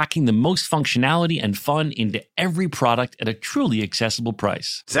 Always packing the most functionality and fun into every product at a truly accessible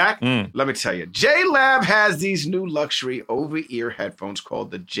price. Zach, let me tell you, JLab has these new luxury over-ear headphones called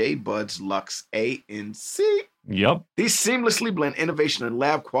the J-Buds Luxe ANC. Yep. These seamlessly blend innovation and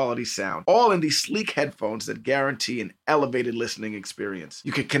lab quality sound, all in these sleek headphones that guarantee an elevated listening experience.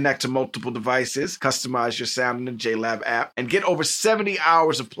 You can connect to multiple devices, customize your sound in the JLab app, and get over 70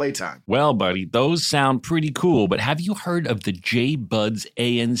 hours of playtime. Well, buddy, those sound pretty cool, but have you heard of the J-Buds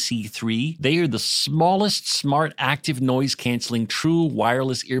ANC3? They are the smallest smart active noise canceling true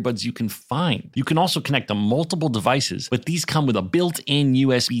wireless earbuds you can find. You can also connect to multiple devices, but these come with a built-in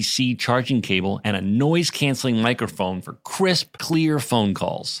USB-C charging cable and a noise canceling microphone for crisp, clear phone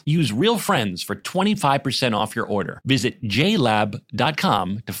calls. Use Real Friends for 25% off your order. Visit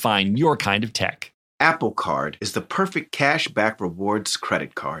jlab.com to find your kind of tech. Apple Card is the perfect cash back rewards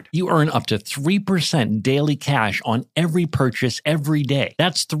credit card. You earn up to 3% daily cash on every purchase every day.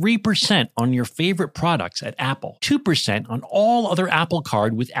 That's 3% on your favorite products at Apple, 2% on all other Apple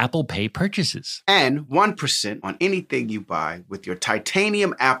Card with Apple Pay purchases. And 1% on anything you buy with your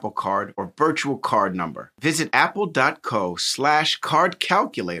titanium Apple Card or virtual card number. Visit apple.co/card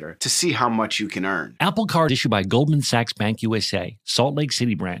calculator to see how much you can earn. Apple Card issued by Goldman Sachs Bank USA, Salt Lake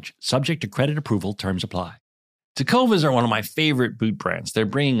City branch, subject to credit approval, terms apply. Tecovas are one of my favorite boot brands. They're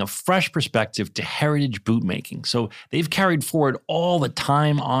bringing a fresh perspective to heritage boot making. So they've carried forward all the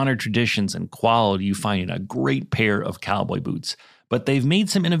time-honored traditions and quality you find in a great pair of cowboy boots. But they've made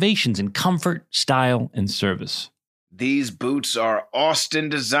some innovations in comfort, style, and service. These boots are Austin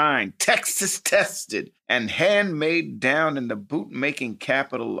designed, Texas tested, and handmade down in the boot-making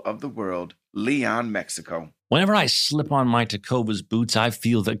capital of the world, Leon, Mexico. Whenever I slip on my Tecovas boots, I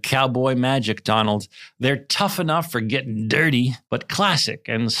feel the cowboy magic, Donald. They're tough enough for getting dirty, but classic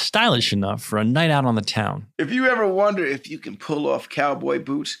and stylish enough for a night out on the town. If you ever wonder if you can pull off cowboy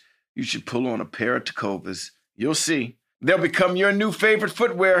boots, you should pull on a pair of Tecovas. You'll see. They'll become your new favorite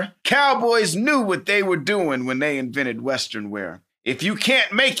footwear. Cowboys knew what they were doing when they invented Western wear. If you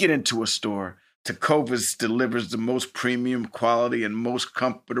can't make it into a store, Tecovas delivers the most premium quality and most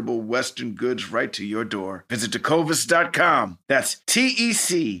comfortable Western goods right to your door. Visit Tecovas.com. That's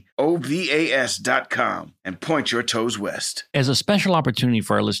TECOVAS.com and point your toes west. As a special opportunity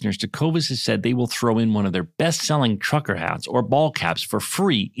for our listeners, Tecovas has said they will throw in one of their best-selling trucker hats or ball caps for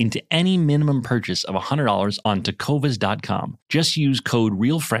free into any minimum purchase of $100 on Tecovas.com. Just use code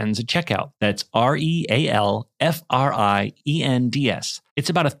REALFRIENDS at checkout. That's REALFRIENDS. It's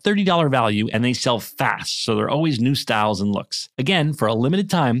about a $30 value, and they sell fast, so there are always new styles and looks. Again, for a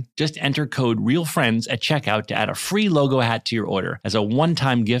limited time, just enter code REALFRIENDS at checkout to add a free logo hat to your order as a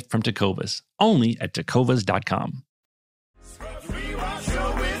one-time gift from Tecovas, only at Tecovas.com.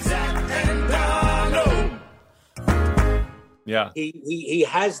 Yeah. He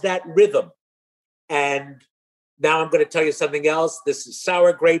has that rhythm. And now I'm going to tell you something else. This is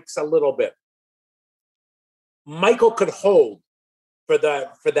sour grapes a little bit. Michael could hold for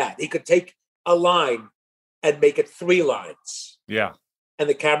that. He could take a line and make it 3 lines. Yeah. And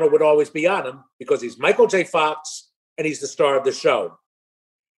the camera would always be on him because he's Michael J. Fox and he's the star of the show.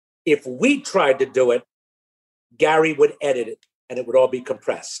 If we tried to do it, Gary would edit it and it would all be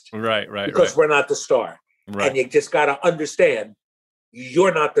compressed. Right. Because we're not the star. Right. And you just got to understand,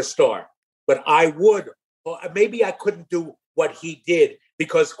 you're not the star. But I would, well, maybe I couldn't do what he did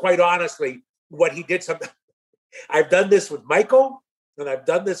because, quite honestly, what he did, I've done this with Michael and I've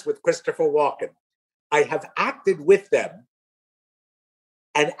done this with Christopher Walken. I have acted with them.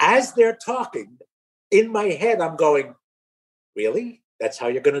 And as they're talking, in my head, I'm going, really? That's how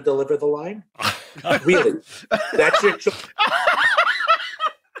you're going to deliver the line? Really? That's your choice.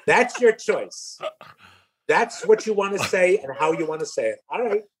 That's your choice. That's what you want to say and how you want to say it. All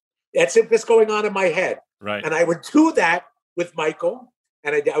right. That's it. That's going on in my head. Right. And I would do that with Michael.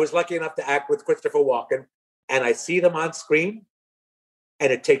 And I was lucky enough to act with Christopher Walken. And I see them on screen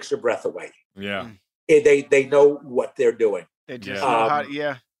and it takes your breath away. Yeah. They know what they're doing. They just know how,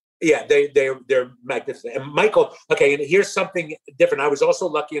 Yeah, they're magnificent. And Michael, okay, and here's something different. I was also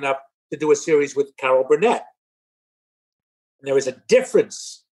lucky enough to do a series with Carol Burnett. And there was a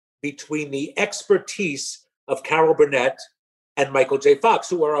difference between the expertise of Carol Burnett and Michael J. Fox,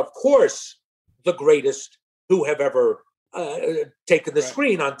 who are, of course, the greatest who have ever taken the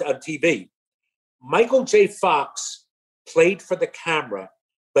screen on TV. Michael J. Fox played for the camera,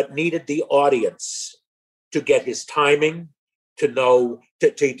 but needed the audience to get his timing, to know,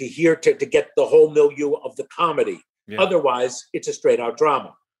 to hear, to get the whole milieu of the comedy. Yeah. Otherwise, it's a straight out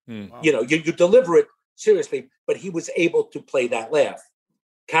drama. Wow. You know, you deliver it seriously, but he was able to play that laugh.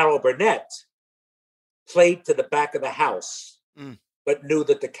 Carol Burnett played to the back of the house, but knew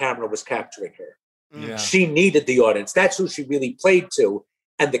that the camera was capturing her. Yeah. She needed the audience. That's who she really played to,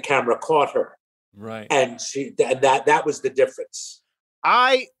 and the camera caught her. Right. And that was the difference.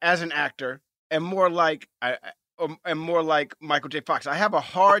 I, as an actor, am more like Michael J. Fox. I have a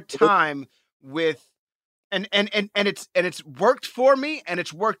hard time with, and it's worked for me and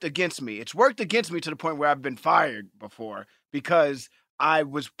it's worked against me. It's worked against me to the point where I've been fired before because I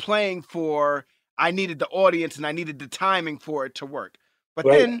was playing for, I needed the audience and I needed the timing for it to work. But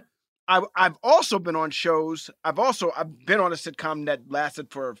then I've also been on shows. I've been on a sitcom that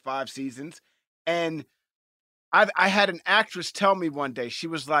lasted for 5 seasons, and I had an actress tell me one day, she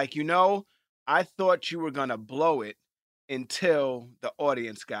was like, you know, I thought you were going to blow it until the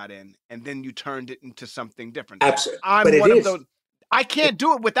audience got in, and then you turned it into something different. Absolutely. I'm one of those. I can't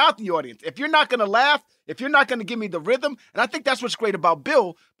do it without the audience. If you're not going to laugh, if you're not going to give me the rhythm, and I think that's what's great about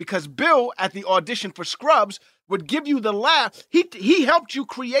Bill, because Bill at the audition for Scrubs would give you the laugh. He helped you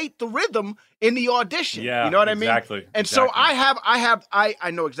create the rhythm in the audition. Yeah, you know what I mean? Exactly. And so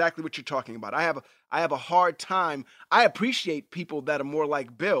I know exactly what you're talking about. I have a hard time. I appreciate people that are more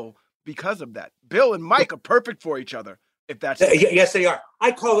like Bill because of that. Bill and Mike are perfect for each other. If that's yes, they are.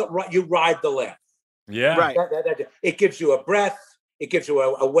 I call it you ride the laugh. Yeah, right. It gives you a breath. It gives you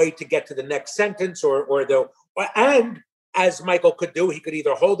a way to get to the next sentence, and as Michael could do, he could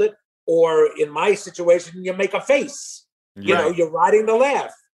either hold it, or in my situation, you make a face. You know, you're riding the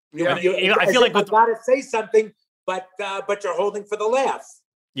laugh. I feel like I've got to say something, but you're holding for the laugh.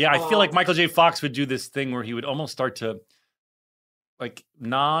 Yeah, I feel like Michael J. Fox would do this thing where he would almost start to like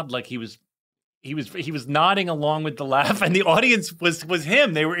nod, like he was nodding along with the laugh, and the audience was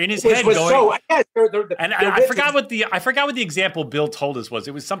him. They were in his head going. I forgot what the example Bill told us was.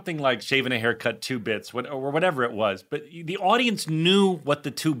 It was something like shaving a haircut 2 bits, or whatever it was. But the audience knew what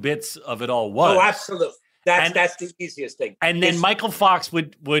the 2 bits of it all was. Oh, absolutely. That's the easiest thing. And then Michael Fox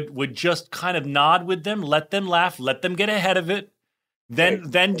would just kind of nod with them, let them laugh, let them get ahead of it.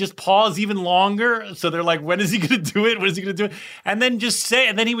 Then just pause even longer. So they're like, when is he going to do it? When is he going to do it? And then just say it.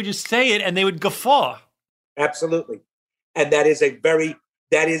 And then he would just say it and they would guffaw. Absolutely. And that is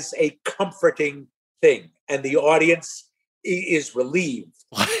a comforting thing. And the audience is relieved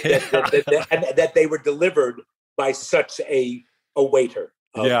that they were delivered by such a waiter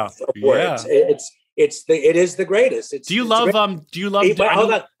of words. It is the greatest. Do you love? Hold on.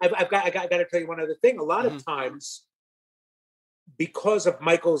 I've got to tell you one other thing. A lot of times, because of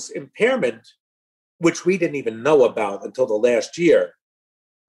Michael's impairment, which we didn't even know about until the last year,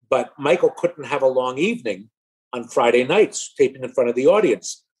 but Michael couldn't have a long evening on Friday nights taping in front of the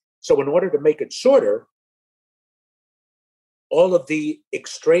audience. So in order to make it shorter, all of the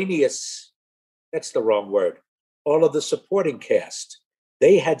extraneous, that's the wrong word, all of the supporting cast,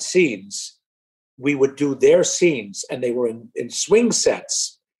 they had scenes. We would do their scenes, and they were in swing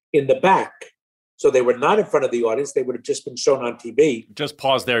sets in the back. So they were not in front of the audience. They would have just been shown on TV. Just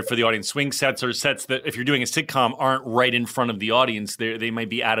pause there for the audience. Swing sets are sets that, if you're doing a sitcom, aren't right in front of the audience. They might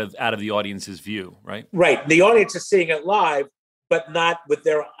be out of the audience's view, right? Right. The audience is seeing it live, but not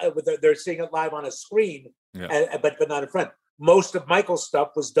they're seeing it live on a screen, but not in front. Most of Michael's stuff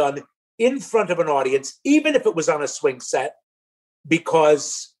was done in front of an audience, even if it was on a swing set,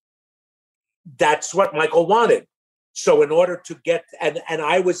 because that's what Michael wanted. So in order to get, and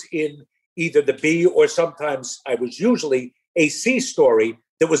I was in either the B or sometimes I was usually a C story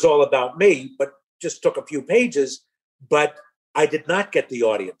that was all about me, but just took a few pages, but I did not get the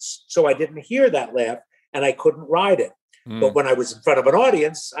audience. So I didn't hear that laugh and I couldn't ride it. But when I was in front of an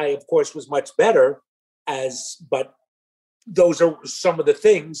audience, I, of course, was much better but those are some of the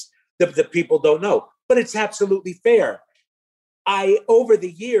things that people don't know. But it's absolutely fair. Over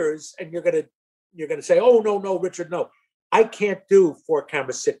the years, and you're gonna say, oh, no, Richard, no. I can't do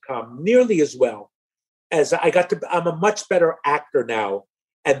 4-camera sitcom nearly as well as I'm a much better actor now.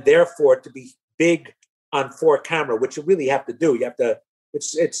 And therefore, to be big on 4-camera, which you really have to do, you have to,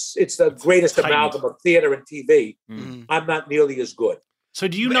 it's the greatest amalgam of theater and TV. I'm not nearly as good. So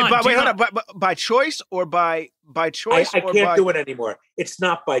do you by choice or by choice? I can't do it anymore. It's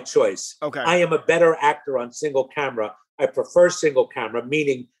not by choice. Okay. I am a better actor on single camera. I prefer single camera,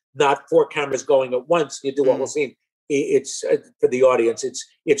 meaning not 4 cameras going at once. You do a whole scene. It's for the audience.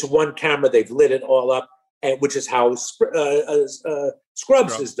 It's one camera. They've lit it all up, which is how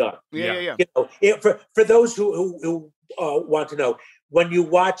Scrubs is done. Yeah. You know, for those who want to know, when you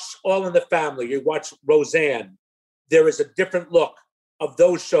watch All in the Family, you watch Roseanne, there is a different look of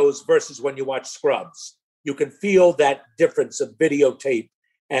those shows versus when you watch Scrubs. You can feel that difference of videotape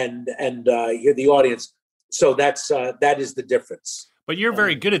and hear the audience. So that is the difference. But you're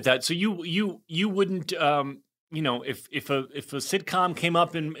very good at that. So you wouldn't if a sitcom came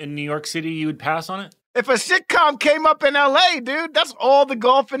up in New York City, you would pass on it? If a sitcom came up in LA, dude, that's all the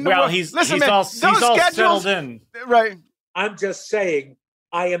golf in the world. He's man, all settled in. Right. I'm just saying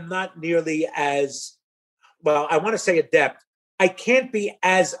I am not nearly as, well, I want to say adept. I can't be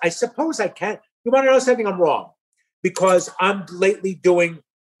as, I suppose I can. You want to know something? I'm wrong. Because I'm lately doing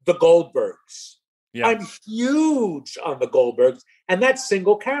the Goldbergs. Yeah. I'm huge on the Goldbergs, and that's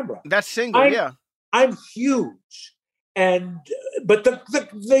single camera. That's single, I'm huge. But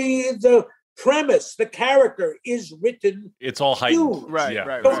the premise, the character is written. It's all heightened. Right.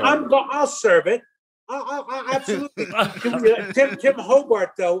 So I'll serve it. I'll absolutely. Tim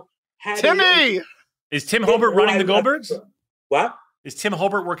Hobart, though, had Timmy! Is Tim Hobart running the Goldbergs? What? Is Tim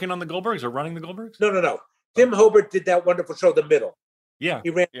Hobart working on the Goldbergs or running the Goldbergs? No. Tim Hobart did that wonderful show, The Middle. Yeah. He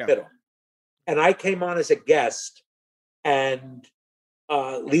ran The Middle. And I came on as a guest, and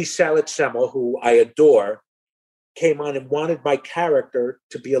Lee Shalit-Shemmel, who I adore, came on and wanted my character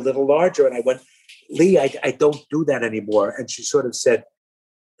to be a little larger. And I went, Lee, I don't do that anymore. And she sort of said,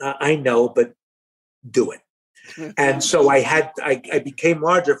 I know, but do it. And so I became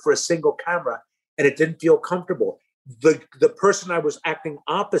larger for a single camera, and it didn't feel comfortable. The person I was acting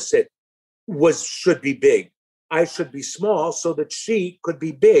opposite should be big. I should be small so that she could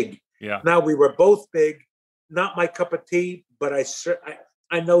be big. Yeah. Now we were both big, not my cup of tea, but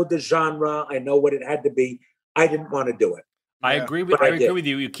I know the genre. I know what it had to be. I didn't want to do it. I agree with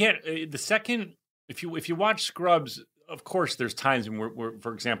you. You can't. If you watch Scrubs, of course, there's times when we're,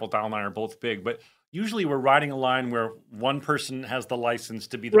 for example, Donald and I are both big, but usually we're riding a line where one person has the license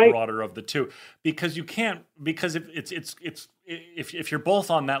to be the broader of the two, because you can't. Because if you're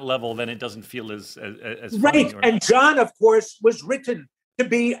both on that level, then it doesn't feel as right. And John, of course, was written to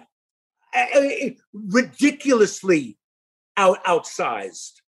be ridiculously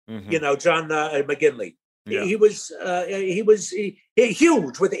outsized. Mm-hmm. You know, John McGinley. Yeah. He was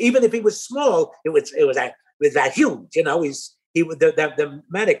huge. Even if he was small, it was that huge. You know, he was the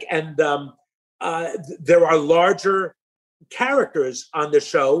medic, and there are larger characters on the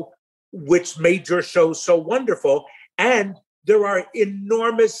show, which made your show so wonderful. And there are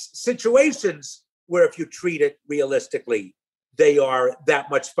enormous situations where, if you treat it realistically, they are that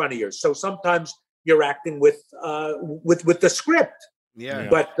much funnier. So sometimes you're acting with the script. Yeah.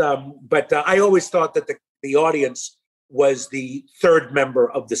 But I always thought that the audience was the third member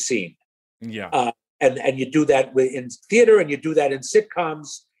of the scene. Yeah. And you do that in theater, and you do that in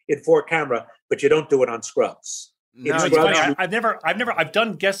sitcoms in 4-camera, but you don't do it on Scrubs. No, it's funny. I've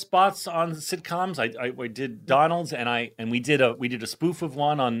done guest spots on sitcoms. I did Donald's, and we did a spoof of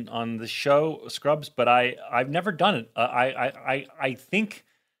one on the show Scrubs, but I've never done it. I think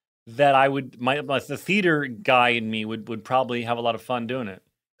that I would the theater guy in me would probably have a lot of fun doing it.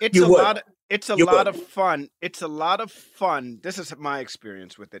 It's a lot of fun. It's a lot of fun. This is my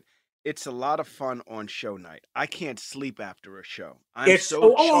experience with it. it's a lot of fun on show night. I can't sleep after a show. I'm It's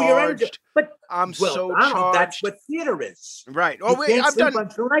so you're energy, charged. but I'm well, so Donald, that's charged. what theater is. Right. You Oh wait, can't I've sleep done. on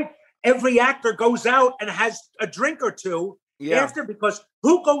tonight. Every actor goes out and has a drink or two Yeah. after, because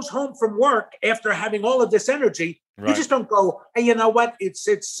who goes home from work after having all of this energy? You Right. just don't go, hey, you know what? It's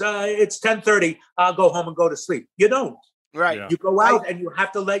 10:30. I'll go home and go to sleep. You don't. Right. Yeah. You go out and you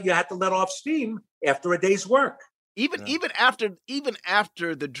have to let off steam after a day's work. Even even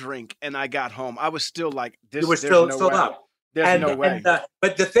after the drink and I got home, I was still like, this. You were there's still no way. up. There's no way.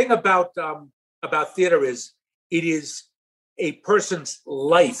 But the thing about theater is it is a person's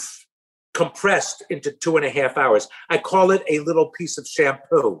life compressed into 2.5 hours. I call it a little piece of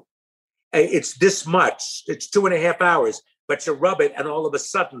shampoo. It's this much. It's 2.5 hours, but you rub it, and all of a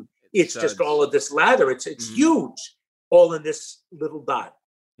sudden, it's just suds. all of this lather. It's Mhm. huge, all in this little dot,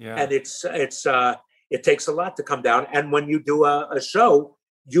 Yeah. and it takes a lot to come down. And when you do a show,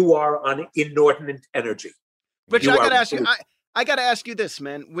 you are on inordinate energy. Rich, You I are gotta ask you. rude. I gotta ask you this,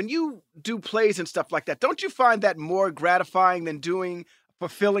 man. When you do plays and stuff like that, don't you find that more gratifying than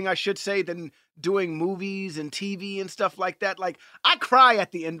fulfilling, I should say, than doing movies and TV and stuff like that? Like, I cry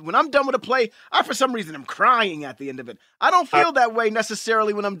at the end when I'm done with a play. I, for some reason, am crying at the end of it. I don't feel that way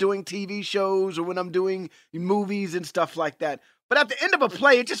necessarily when I'm doing TV shows or when I'm doing movies and stuff like that. But at the end of a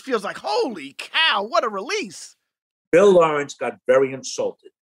play, it just feels like, holy cow, what a release! Bill Lawrence got very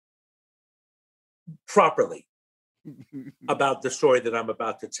insulted, properly, about the story that I'm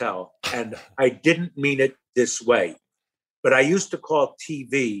about to tell. And I didn't mean it this way, but I used to call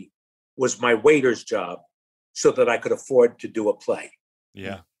TV was my waiter's job so that I could afford to do a play.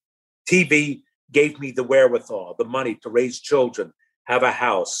 Yeah. TV gave me the wherewithal, the money to raise children, have a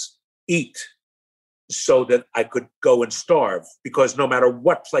house, eat, so that I could go and starve. Because no matter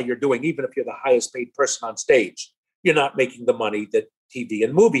what play you're doing, even if you're the highest paid person on stage, you're not making the money that TV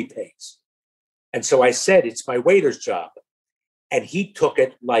and movie pays. And so I said, it's my waiter's job. And he took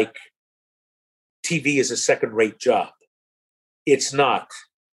it like TV is a second-rate job. It's not,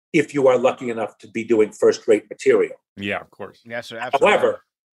 if you are lucky enough to be doing first-rate material. Yeah, of course. Yes, sir. Absolutely.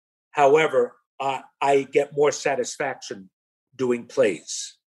 However, I get more satisfaction doing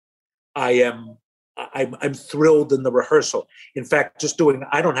plays. I'm thrilled in the rehearsal. In fact,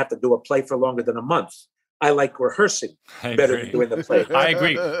 I don't have to do a play for longer than a month. I like rehearsing I better agree. than doing the play. I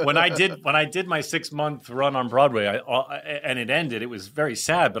agree. When I did my 6-month run on Broadway, and it ended, it was very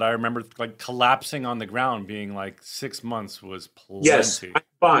sad. But I remember like collapsing on the ground, being like, 6 months was plenty. Yes,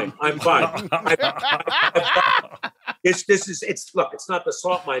 I'm fine. It's not the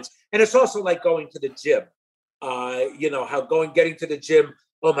salt mines, and it's also like going to the gym. Getting to the gym.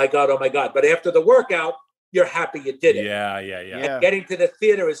 Oh my God. But after the workout, you're happy you did it. Yeah. Yeah. Getting to the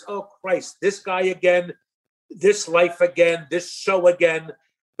theater is, oh Christ, this guy again, this life again, this show again.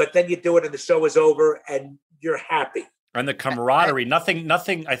 But then you do it and the show is over and you're happy. And the camaraderie, nothing.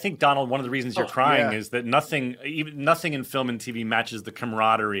 I think, Donald, one of the reasons you're crying yeah. is that nothing in film and TV matches the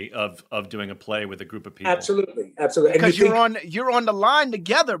camaraderie of doing a play with a group of people. Absolutely. Because you're on the line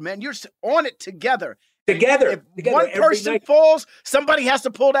together, man. You're on it together. Together. If one every person night. falls, somebody has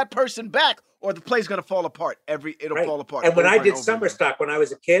to pull that person back, or the play's gonna fall apart. It'll Right. fall apart. And when I over did over summer again. stock when I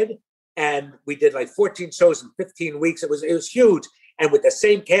was a kid, and we did like 14 shows in 15 weeks, it was huge. And with the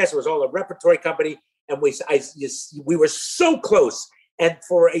same cast, it was all a repertory company, and we were so close. And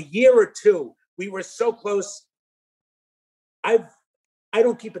for a year or two, we were so close. I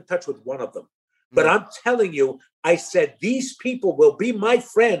don't keep in touch with one of them, but I'm telling you, I said these people will be my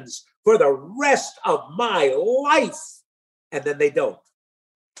friends for the rest of my life, and then they don't.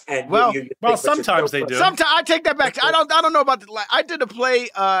 And Well, you think, well, but you're sometimes so they close. do. Sometimes I take that back. I don't know about the. I did a play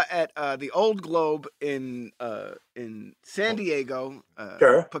at the Old Globe in San Diego.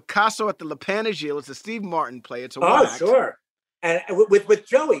 Sure. Picasso at the Le Panagile. It's a Steve Martin play. It's a Oh, one act. sure. And with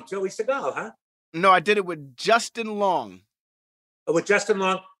Joey Segal, huh? No, I did it with Justin Long. With Justin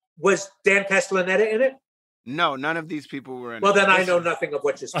Long. Was Dan Castellaneta in it? No, none of these people were in Well, it. then I This- know nothing of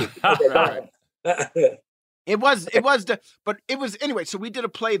what you're speaking. Okay, go ahead. It was anyway. So we did a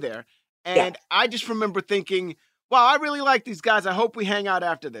play there, and I just remember thinking, "Wow, I really like these guys. I hope we hang out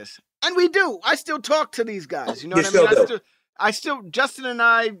after this." And we do. I still talk to these guys. You know You what I mean? still do. I still Justin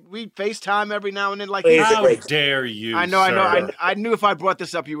and we FaceTime every now and then. Like, He's a How great- dare you? I know. sir. I knew if I brought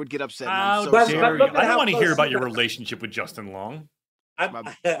this up, you would get upset. and I'm How so But- sorry. dare look you? at I how don't want to close hear about you your are. relationship with Justin Long. my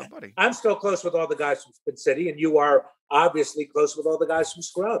buddy. I'm still close with all the guys from Spin City, and you are obviously close with all the guys from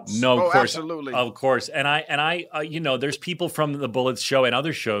Scrubs. No, Oh, of course, absolutely. of course. And I, there's people from the Bullets show and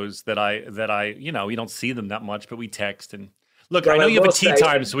other shows that I, we don't see them that much, but we text and look. Well, I know I you have a will tea say-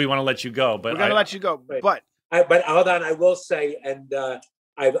 time, so we want to let you go. But We're gonna let you go. Right. But But hold on, I will say, and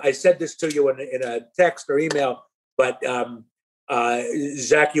I said this to you in a text or email, but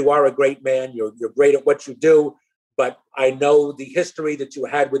Zach, you are a great man. You're great at what you do, but I know the history that you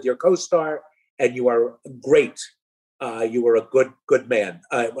had with your co-star, and you are great. You were a good man.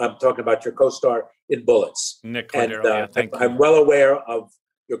 I'm talking about your co-star in Bullets. Nick and Cordero, thank you. I'm well aware of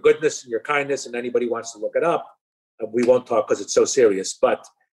your goodness and your kindness, and anybody wants to look it up. We won't talk because it's so serious, but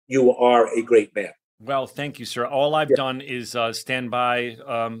you are a great man. Well, thank you, sir. All I've done is stand by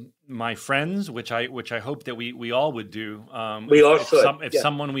my friends, which I hope that we all would do. We all should. If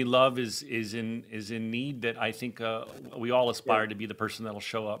someone we love is in need, that I think we all aspire to be the person that'll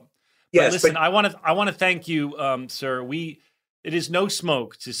show up. But Yes, listen, but- I want to thank you, sir. It is no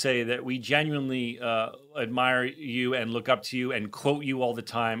smoke to say that we genuinely admire you and look up to you and quote you all the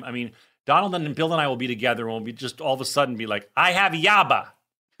time. I mean, Donald and Bill and I will be together and we'll be just all of a sudden be like, I have yaba.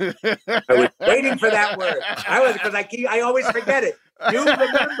 I was waiting for that word. Because I always forget it. You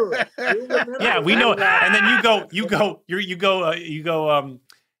remember it. Yeah, we know. And then you go.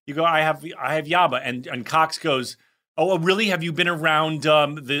 I have yaba, and Cox goes, oh, really? Have you been around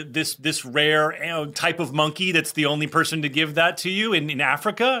this rare type of monkey that's the only person to give that to you in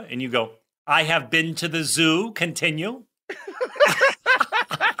Africa? And you go, I have been to the zoo. Continue.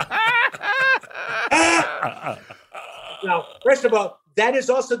 Now, first of all, that is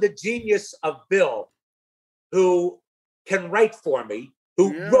also the genius of Bill, who can write for me,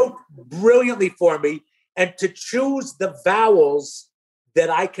 who wrote brilliantly for me, and to choose the vowels that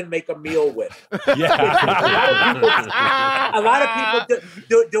I can make a meal with. Yeah. A lot of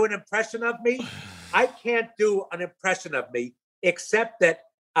people do an impression of me. I can't do an impression of me, except that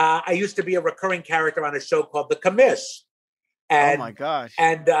I used to be a recurring character on a show called The Commish. And, oh my gosh.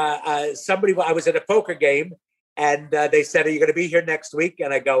 And I was at a poker game, and they said, are you going to be here next week?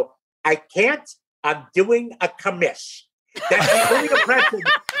 And I go, I can't. I'm doing a commish. That's the only impression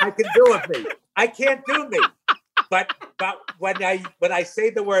I can do of me. I can't do me. But when I say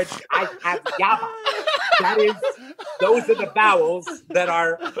the word, I have yaba. Those are the vowels that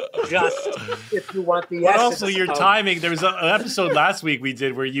are just, if you want the But essence. also your timing. There was an episode last week we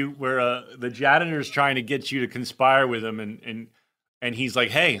did where the janitor's trying to get you to conspire with him, and he's like,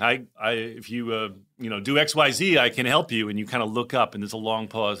 hey, I if you do XYZ, I can help you. And you kind of look up, and there's a long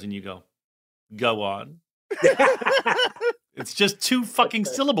pause, and you go on. It's just two fucking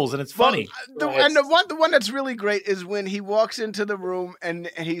syllables, and it's funny. The one that's really great is when he walks into the room and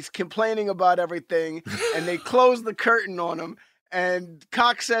he's complaining about everything, and they close the curtain on him, and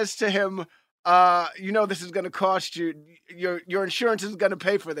Cox says to him, this is going to cost you. Your insurance is going to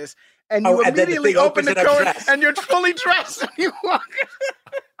pay for this, and you immediately open the curtain, and you're fully dressed, and you walk.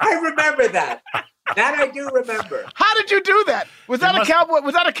 I remember that. That I do remember. How did you do that? Was that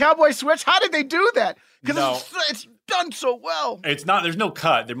a cowboy switch? How did they do that? Because it's done so well. It's not. There's no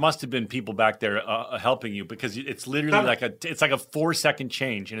cut. There must have been people back there helping you, because it's literally like a 4-second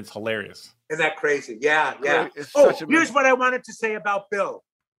change, and it's hilarious. Isn't that crazy? Yeah. Here's what I wanted to say about Bill,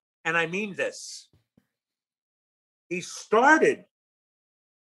 and I mean this. He started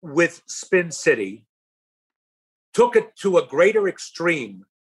with Spin City, took it to a greater extreme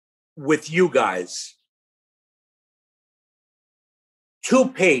with you guys.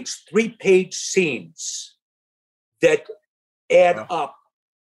 2-page, 3-page scenes that add up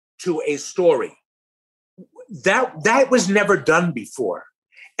to a story. That was never done before.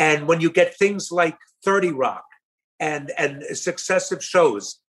 And when you get things like 30 Rock and successive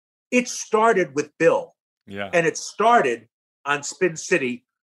shows, it started with Bill. Yeah. And it started on Spin City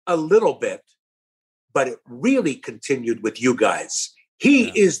a little bit, but it really continued with you guys. He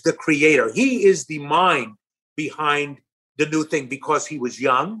is the creator. He is the mind behind the new thing, because he was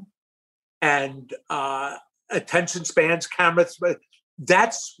young and attention spans, cameras.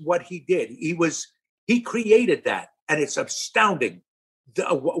 That's what he did. He created that, and it's astounding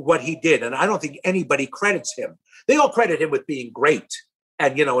what he did. And I don't think anybody credits him. They all credit him with being great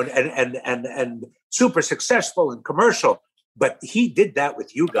and and super successful and commercial. But he did that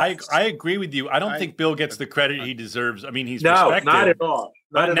with you guys. I agree with you. I don't think Bill gets the credit he deserves. I mean, he's respected. No,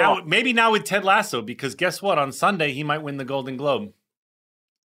 not at all. Maybe now with Ted Lasso, because guess what? On Sunday, he might win the Golden Globe.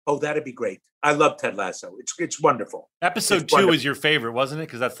 Oh, that'd be great. I love Ted Lasso. It's wonderful. Episode 2 is your favorite, wasn't it?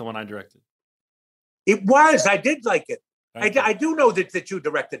 Because that's the one I directed. It was. I did like it. I do know that you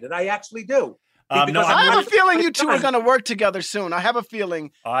directed it. I actually do. No, I have I'm a feeling you two are going to work together soon. I have a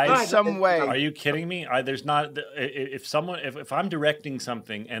feeling I, in some way. Are you kidding me? There's not. If I'm directing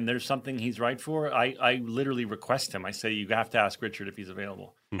something and there's something he's right for, I literally request him. I say you have to ask Richard if he's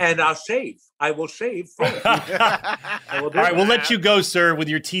available. And I'll shave. I will shave for you. All right, we'll let you go, sir, with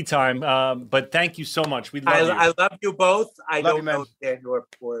your tea time. But thank you so much. We love you. I love you both. I Love don't you, man. know Daniel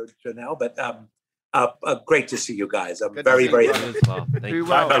or Janelle, but great to see you guys. I'm Good to very, see you, very brother. happy. Well, thank Be you.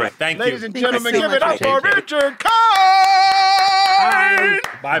 well. All right, thank Ladies you. and Thank you gentlemen, so give it much, up for Richard. Richard Kind.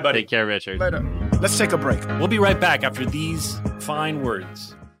 Bye, buddy. Take care, Richard. Later. Let's take a break. We'll be right back after these fine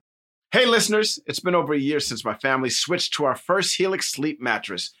words. Hey, listeners, it's been over a year since my family switched to our first Helix sleep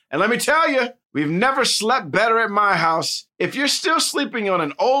mattress. And let me tell you, we've never slept better at my house. If you're still sleeping on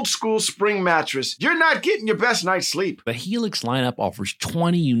an old school spring mattress, you're not getting your best night's sleep. The Helix lineup offers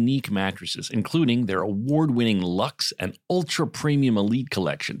 20 unique mattresses, including their award-winning Luxe and Ultra Premium Elite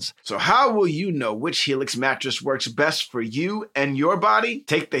collections. So how will you know which Helix mattress works best for you and your body?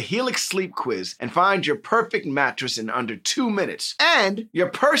 Take the Helix Sleep Quiz and find your perfect mattress in under 2 minutes. And your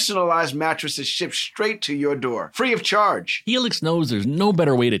personalized mattress is shipped straight to your door, free of charge. Helix knows there's no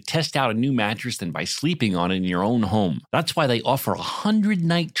better way to test out a new mattress than by sleeping on it in your own home. That's why they offer a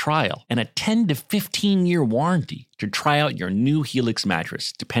 100-night trial and a 10 to 15-year warranty to try out your new Helix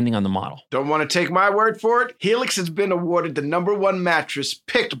mattress, depending on the model. Don't want to take my word for it? Helix has been awarded the #1 mattress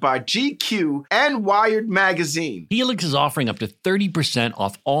picked by GQ and Wired Magazine. Helix is offering up to 30%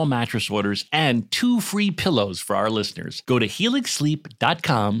 off all mattress orders and 2 free pillows for our listeners. Go to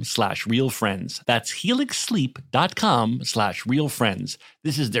helixsleep.com/realfriends. That's helixsleep.com/realfriends.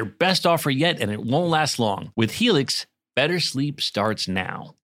 This is their best offer yet, and it won't last long. With Helix, better sleep starts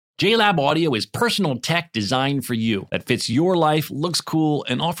now. JLab Audio is personal tech designed for you that fits your life, looks cool,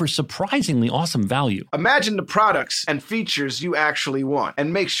 and offers surprisingly awesome value. Imagine the products and features you actually want,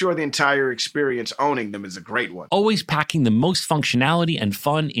 and make sure the entire experience owning them is a great one. Always packing the most functionality and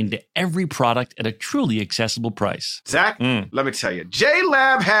fun into every product at a truly accessible price. Zach, let me tell you,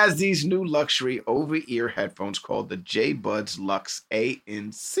 JLab has these new luxury over-ear headphones called the J-Buds Luxe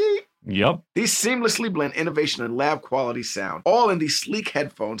ANC. Yep. These seamlessly blend innovation and lab quality sound, all in these sleek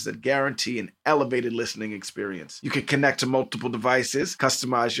headphones that guarantee an elevated listening experience. You can connect to multiple devices,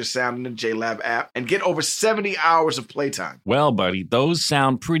 customize your sound in the JLab app, and get over 70 hours of playtime. Well, buddy, those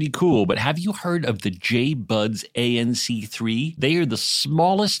sound pretty cool, but have you heard of the J-Buds ANC3? They are the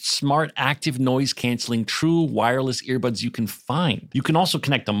smallest smart active noise canceling true wireless earbuds you can find. You can also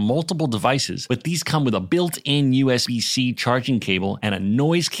connect to multiple devices, but these come with a built-in USB-C charging cable and a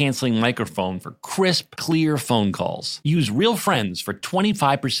noise canceling microphone for crisp, clear phone calls. Use Real Friends for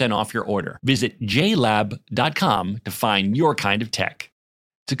 25% off your order. Visit jlab.com to find your kind of tech.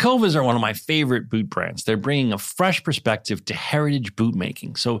 Tecovas are one of my favorite boot brands. They're bringing a fresh perspective to heritage boot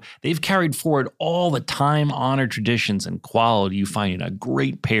making. So they've carried forward all the time-honored traditions and quality you find in a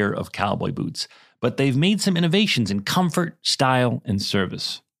great pair of cowboy boots. But they've made some innovations in comfort, style, and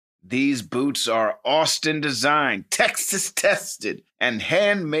service. These boots are Austin designed, Texas tested, and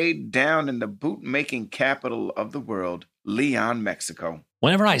handmade down in the boot-making capital of the world, Leon, Mexico.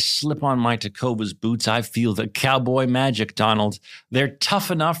 Whenever I slip on my Tecovas boots, I feel the cowboy magic, Donald. They're tough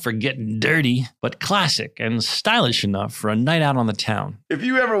enough for getting dirty, but classic and stylish enough for a night out on the town. If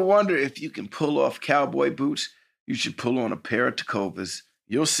you ever wonder if you can pull off cowboy boots, you should pull on a pair of Tecovas.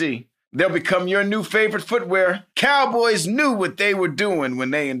 You'll see. They'll become your new favorite footwear. Cowboys knew what they were doing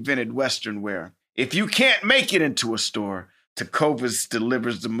when they invented Western wear. If you can't make it into a store, Tecovas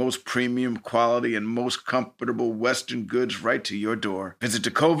delivers the most premium quality and most comfortable Western goods right to your door. Visit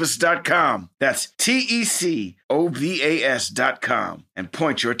Tecovas.com. That's TECOVAS.com and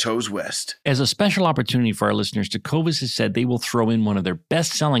point your toes west. As a special opportunity for our listeners, Tecovas has said they will throw in one of their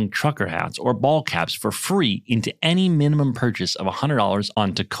best-selling trucker hats or ball caps for free into any minimum purchase of $100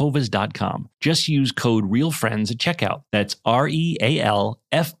 on Tecovas.com. Just use code REALFRIENDS at checkout. That's REALFRIENDS.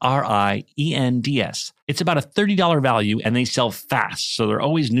 It's about a $30 value, and they sell fast, so there are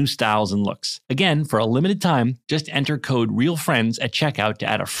always new styles and looks. Again, for a limited time, just enter code REALFRIENDS at checkout to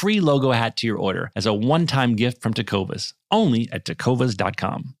add a free logo hat to your order as a one-time gift from Tecovas, only at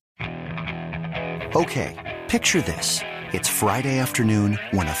Tecovas.com. Okay, picture this. It's Friday afternoon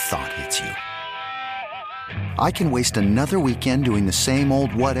when a thought hits you. I can waste another weekend doing the same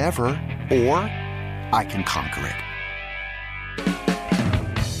old whatever, or I can conquer it.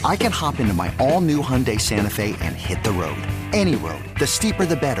 I can hop into my all-new Hyundai Santa Fe and hit the road. Any road. The steeper,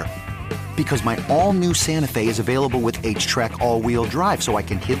 the better. Because my all-new Santa Fe is available with H-Track all-wheel drive, so I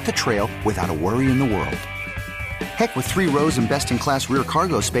can hit the trail without a worry in the world. Heck, with 3 rows and best-in-class rear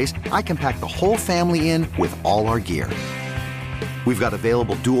cargo space, I can pack the whole family in with all our gear. We've got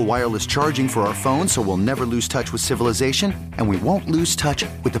available dual wireless charging for our phones, so we'll never lose touch with civilization, and we won't lose touch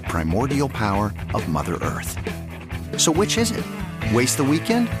with the primordial power of Mother Earth. So which is it? Waste the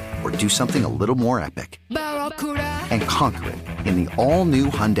weekend or do something a little more epic? And conquer it in the all-new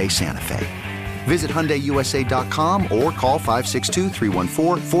Hyundai Santa Fe. Visit HyundaiUSA.com or call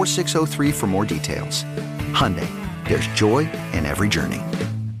 562-314-4603 for more details. Hyundai, there's joy in every journey.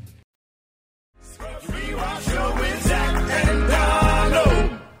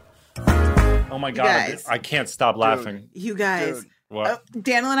 Oh my God, guys. I can't stop laughing. You guys. What?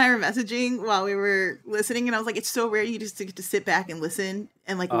 Daniel and I were messaging while we were listening, and I was like, it's so rare you just get to sit back and listen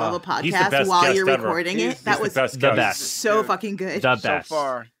and like love a he's the podcast best while guest you're ever. recording it. He's That the was best The guest. best. so fucking good. The So best.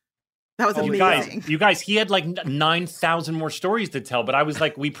 far. That was amazing. You guys, he had like 9,000 more stories to tell, but I was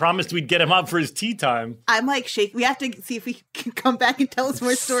like, we promised we'd get him up for his tea time. I'm like shake. We have to see if we can come back and tell us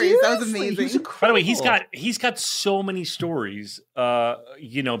more stories. That was amazing. By the way, he's got so many stories,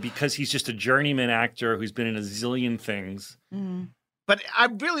 because he's just a journeyman actor who's been in a zillion things. But I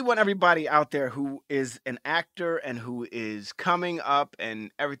really want everybody out there who is an actor and who is coming up and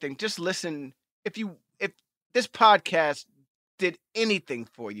everything, just listen. If this podcast did anything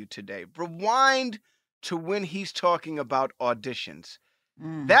for you today, rewind to when he's talking about auditions.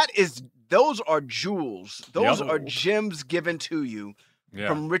 Those are jewels. Those are gems given to you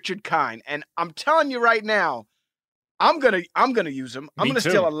from Richard Kind. And I'm telling you right now, I'm gonna use them. I'm gonna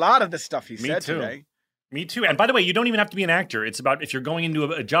steal a lot of the stuff he said today. Me too. And by the way, you don't even have to be an actor. It's about if you're going into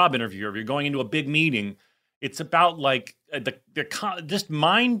a job interview or if you're going into a big meeting, it's about like just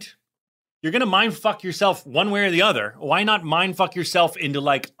mind. You're going to mind fuck yourself one way or the other. Why not mind fuck yourself into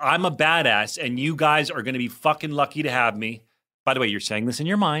like, I'm a badass and you guys are going to be fucking lucky to have me. By the way, you're saying this in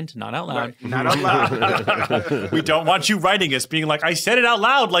your mind, not out loud. Right, not out loud. We don't want you writing us being like, I said it out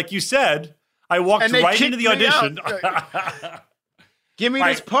loud like you said. I walked right into the audition. Give me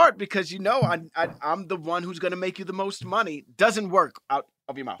this part because I'm the one who's going to make you the most money. Doesn't work out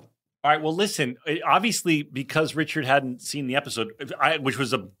of your mouth. All right, well, listen, obviously, because Richard hadn't seen the episode, which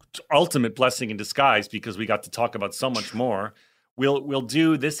was an ultimate blessing in disguise because we got to talk about so much more, we'll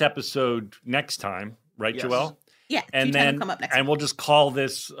do this episode next time, right, Yes. Joelle? Yeah, And then come up next and we'll just call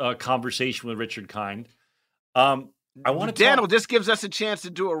this Conversation with Richard Kind. I want to Daniel, this gives us a chance to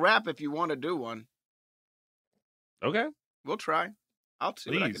do a rap if you want to do one. Okay. We'll try. I'll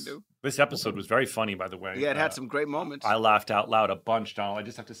see what I can do. This episode was very funny, by the way. Yeah, it had some great moments. I laughed out loud a bunch, Donald. I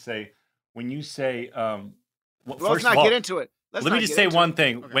just have to say, when you say, let's not get into it. Let me just say one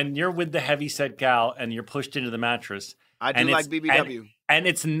thing. Okay. When you're with the heavyset gal and you're pushed into the mattress, I do like BBW. And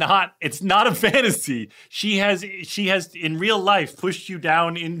it's not a fantasy. She has in real life pushed you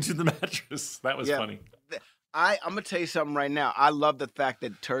down into the mattress. That was funny. I'm gonna tell you something right now. I love the fact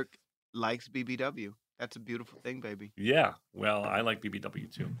that Turk likes BBW. That's a beautiful thing, baby. Yeah. Well, I like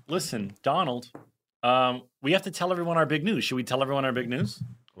BBW too. Listen, Donald, we have to tell everyone our big news. Should we tell everyone our big news?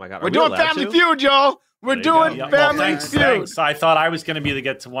 Oh my God. We're doing Family Feud, y'all. We're doing Family Feud. Thanks. I thought I was going to be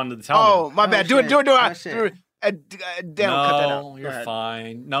the one to tell them. Oh, my bad. Do it. Daniel, cut that out. No, you're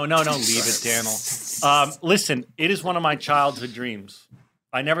fine. No, leave it, Daniel. Listen, it is one of my childhood dreams.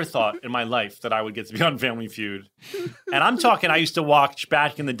 I never thought in my life that I would get to be on Family Feud. And I'm talking, I used to watch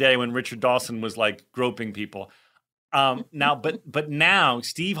back in the day when Richard Dawson was like groping people. But now,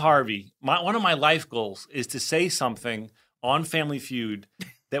 Steve Harvey, one of my life goals is to say something on Family Feud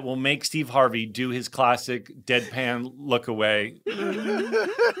that will make Steve Harvey do his classic deadpan look away.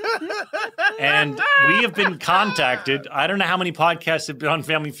 And we have been contacted. I don't know how many podcasts have been on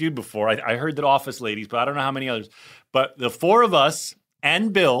Family Feud before. I heard that Office Ladies, but I don't know how many others. But the four of us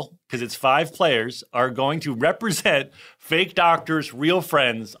and Bill, because it's 5 players, are going to represent Fake Doctors, Real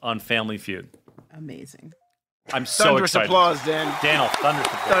Friends on Family Feud. Amazing. I'm so thunderous excited. Applause, Dan. Daniel, thunderous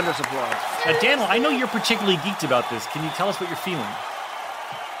applause. Thunderous applause. Now, Daniel, I know you're particularly geeked about this. Can you tell us what you're feeling?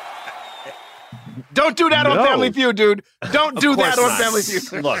 Don't do that on Family Feud, dude. Don't do that on Family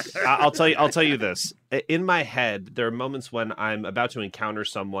Feud. Look, I'll tell you this. In my head, there are moments when I'm about to encounter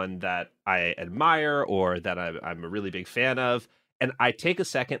someone that I admire or that I'm a really big fan of, and I take a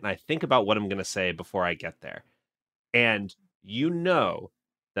second and I think about what I'm going to say before I get there. And you know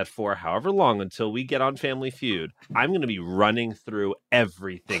that for however long until we get on Family Feud, I'm going to be running through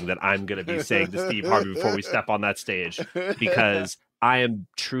everything that I'm going to be saying to Steve Harvey before we step on that stage, because I am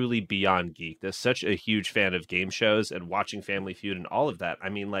truly beyond geeked. I'm such a huge fan of game shows and watching Family Feud and all of that. I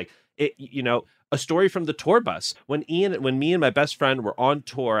mean, like, it, a story from the tour bus. When me and my best friend were on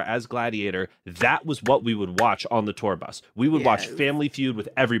tour as Gladiator, that was what we would watch on the tour bus. We would watch Family Feud with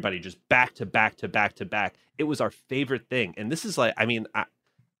everybody, just back to back to back to back. It was our favorite thing. And this is like, I mean,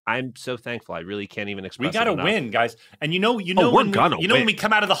 I'm so thankful. I really can't even express. We got to win, guys. And when we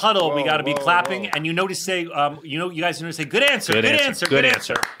come out of the huddle, we got to be clapping. And you guys know to say good answer, good answer, good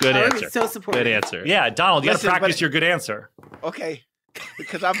answer, good Oh, answer, he's so supportive. good answer. Yeah, Donald, you got to Listen, practice but- your good answer. Okay,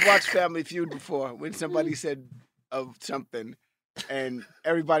 because I've watched Family Feud before when somebody said of something, and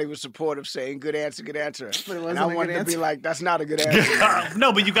everybody was supportive, saying "good answer, good answer." But it And wasn't I a good wanted to answer. be like, "That's not a good answer."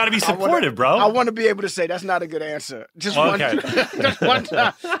 No, but you got to be I wanna- supportive, bro. I want to be able to say that's not a good answer. Just Okay. just one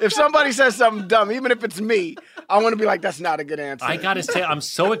time. If somebody says something dumb, even if it's me, I want to be like, that's not a good answer. I got to say, I'm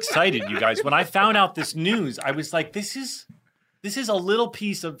so excited, you guys. When I found out this news, I was like, this is a little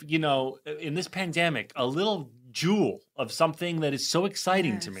piece of, in this pandemic, a little jewel of something that is so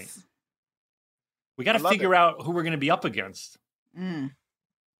exciting to me. Yes. We got to I love figure it. out who we're going to be up against.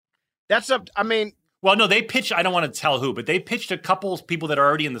 That's up. I mean, Well, no, they pitched, I don't want to tell who, but they pitched a couple of people that are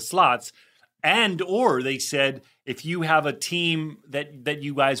already in the slots, or they said, if you have a team that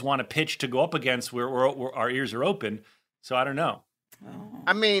you guys want to pitch to go up against, where our ears are open. So I don't know.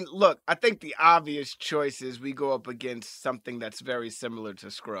 I mean, look, I think the obvious choice is we go up against something that's very similar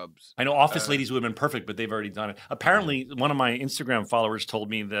to Scrubs. I know Office Ladies would have been perfect, but they've already done it. Apparently, one of my Instagram followers told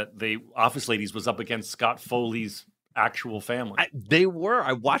me that Office Ladies was up against Scott Foley's actual family. They were.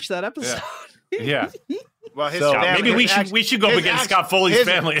 I watched that episode. Yeah. Well, his So family, maybe his we should go up his against act- Scott Foley's his-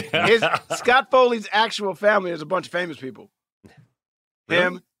 family. Scott Foley's actual family is a bunch of famous people. Really?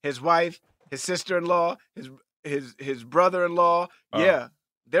 Him, his wife, his sister-in-law, his brother-in-law. Oh. Yeah,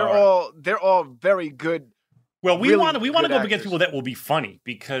 they're All right. all very good. Well, we really want to good go up against actors. people that will be funny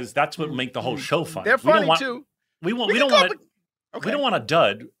because that's what make the whole show fun. They're We don't funny want- too. We don't can want go to. up ag- Okay. We don't want a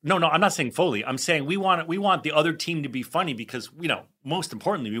dud. No, I'm not saying Foley. I'm saying we want the other team to be funny because most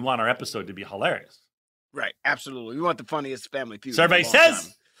importantly, we want our episode to be hilarious. Right, absolutely. We want the funniest Family Feud. So in a everybody long says.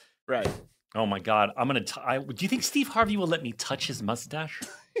 time. Right. Oh my God! I'm gonna. Do you think Steve Harvey will let me touch his mustache?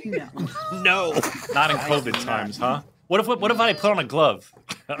 No. No. Not in COVID times, huh? What if I put on a glove?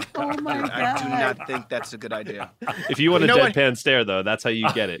 Oh my god. I do not think that's a good idea. If you want You a know what? deadpan stare, though, that's how you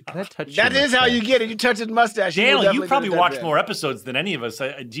get it. Can I touch That your is how you mustache? get it. You touch his mustache. will Daniel, definitely you probably do the watched deadpan. more episodes than any of us.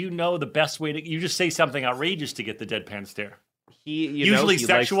 Do you know the best way to? You just say something outrageous to get the deadpan stare. Usually he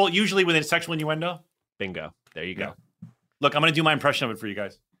sexual. likes- Usually with a sexual innuendo. Bingo. There you go. Look, I'm gonna do my impression of it for you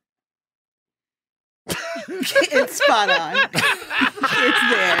guys. It's spot on. It's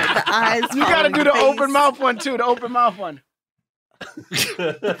there. The eyes. You got to following do the face. open mouth one too. The open mouth one.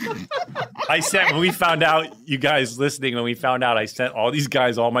 I sent when we found out, you guys listening, when we found out, I sent all these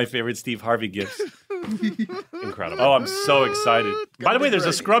guys all my favorite Steve Harvey gifts. Incredible. Oh, I'm so excited. By the way, there's a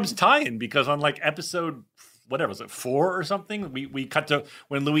great. Scrubs tie-in because on like episode whatever was it 4 or something, we cut to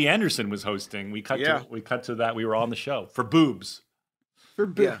when Louis Anderson was hosting. We cut to that. We were on the show for boobs. For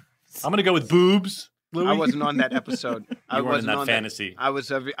boo. Yeah. I'm gonna go with boobs. Louis. I wasn't on that episode. I You weren't in wasn't that on fantasy. I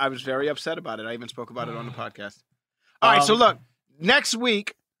was very upset about it. I even spoke about it on the podcast. All right, so look, next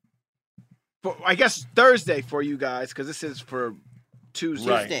week, I guess Thursday for you guys, because this is for Tuesday.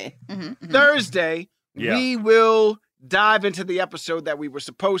 Right. Tuesday. Mhm. Thursday, Yeah. we will dive into the episode that we were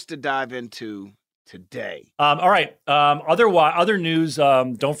supposed to dive into today. All right. Other news.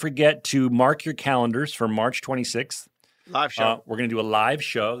 Don't forget to mark your calendars for March 26th. Live show. We're going to do a live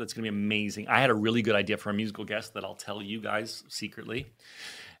show. That's going to be amazing. I had a really good idea for a musical guest that I'll tell you guys secretly.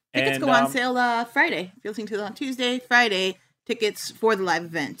 Tickets And, go on sale Friday. If you're listening to it on Tuesday, Friday, tickets for the live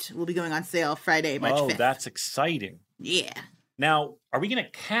event will be going on sale Friday, March 5th. that's exciting. Yeah. Now, are we going to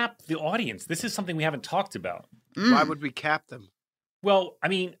cap the audience? This is something we haven't talked about. Why would we cap them? Well, I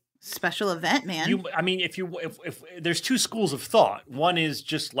mean, Special event, man. if there's two schools of thought. One is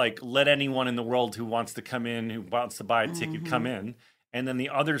just like let anyone in the world who wants to come in, who wants to buy a ticket, come in. And then the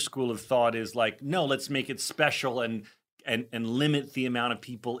other school of thought is like, no, let's make it special and limit the amount of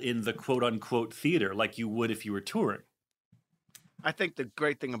people in the quote unquote theater like you would if you were touring. I think the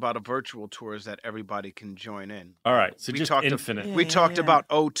great thing about a virtual tour is that everybody can join in. All right. So We just talked infinite. Yeah. We talked about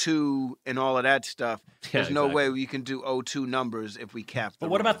O2 and all of that stuff. There's no exactly. way we can do O2 numbers if we cap them. But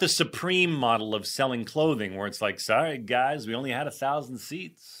what about the Supreme model of selling clothing where it's like, sorry, guys, we only had 1,000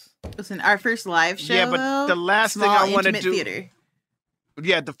 seats? Listen, our first live show. Yeah, but though, the last thing small, I wanna intimate do- Theater.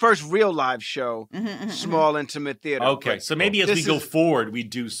 Yeah, the first real live show, small intimate theater. Okay. But So maybe as we this go is- forward, we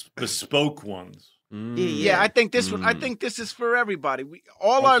do bespoke ones. Yeah, I think this one. I think this is for everybody.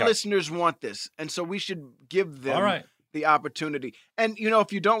 All our Okay. listeners want this, and so we should give them All right. the opportunity. And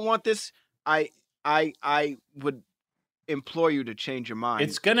if you don't want this, I would implore you to change your mind.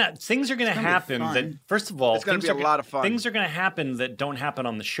 Things are gonna gonna be happen that, fun. first of all, It's gonna things be are a lot of fun. Things are gonna happen that don't happen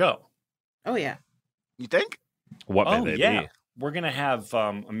on the show. Oh, yeah. You think? What may Oh they yeah, be? we're gonna have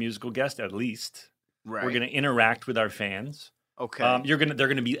a musical guest at least. Right. We're gonna interact with our fans. Okay. They're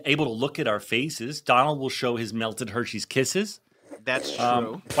gonna be able to look at our faces. Donald will show his melted Hershey's Kisses. That's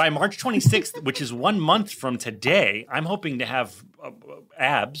true. By March 26th, which is 1 month from today, I'm hoping to have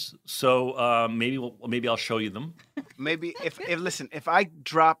abs. So maybe I'll show you them. Maybe if I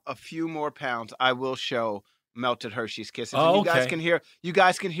drop a few more pounds, I will show melted Hershey's Kisses. Oh, and you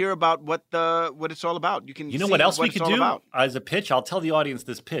guys can hear about what it's all about. You know see what else we it's could all do about. as a pitch? I'll tell the audience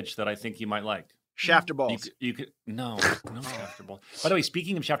this pitch that I think you might like. Shafter balls. You could no shafter balls. By the way,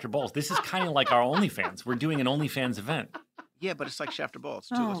 speaking of shafter balls, this is kind of like our OnlyFans. We're doing an OnlyFans event. Yeah, but it's like shafter balls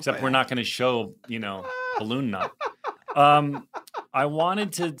too. Oh. Except we're not going to show, balloon nut. I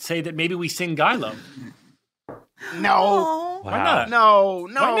wanted to say that maybe we sing Guy Love. No. Why not? No.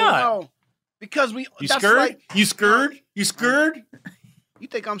 Why not? No. Because You scared? You scared? You scared? You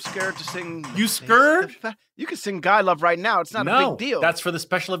think I'm scared to sing? You scared? You can sing Guy Love right now. It's not a big deal. That's for the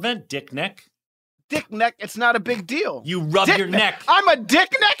special event, Dick Neck. Dick neck. It's not a big deal. You rub Dick your neck. I'm a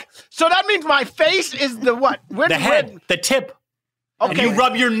dick neck? So that means my face is the what? The head. The tip. Okay. And you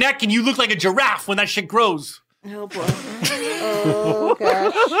rub your neck and you look like a giraffe when that shit grows. Oh, boy. Oh,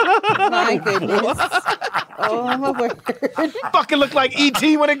 gosh. My goodness. Oh, my word. Fucking look like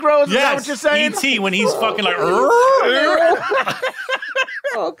E.T. when it grows? Is that what you're saying? E.T. when he's fucking like...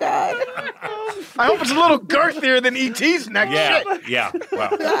 Oh, God. I hope it's a little girthier than E.T.'s neck. Yeah, Shit. yeah. Wow.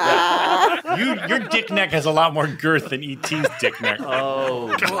 Yeah. Your dick neck has a lot more girth than E.T.'s dick neck. Oh,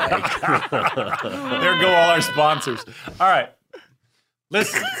 boy. There go all our sponsors. All right.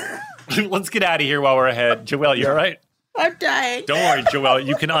 Listen, let's get out of here while we're ahead. Joelle, you all right? I'm dying. Don't worry, Joelle.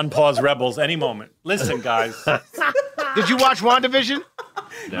 You can unpause Rebels any moment. Listen, guys. Did you watch WandaVision?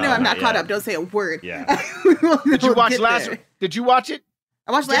 No, I'm not caught up. Don't say a word. Yeah. Did you watch last? Did you watch it?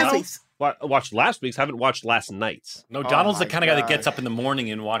 I watched last week's. Watched last week's. Haven't watched last night's. No, Donald's the my kind of guy that God. gets up in the morning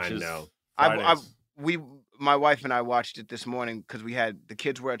and watches. I know. My wife and I watched it this morning because the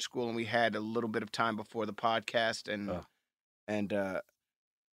kids were at school and we had a little bit of time before the podcast and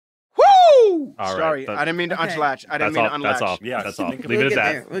woo! All Sorry, right, I didn't mean to unlatch. I didn't mean to unlatch. That's all. Yeah, That's all. think Leave it at We'll get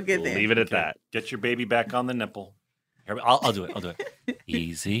that. there. We'll get there. Leave it at that. Get your baby back on the nipple. Here, I'll do it. I'll do it.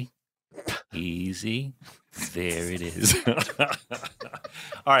 Easy. Easy. There it is.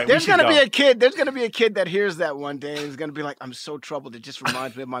 All right. There's gonna be a kid. There's gonna be a kid that hears that one day and is gonna be like, "I'm so troubled. It just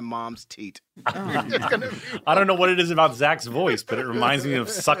reminds me of my mom's teat." I don't know what it is about Zach's voice, but it reminds me of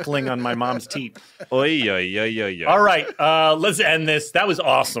suckling on my mom's teeth. Oy, oy, oy, oy, oy. All right. Let's end this. That was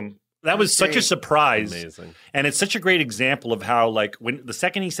awesome. That was such a surprise. Amazing. And it's such a great example of how, like, when the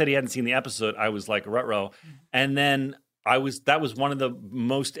second he said he hadn't seen the episode, I was like, ruh-roh. And then that was one of the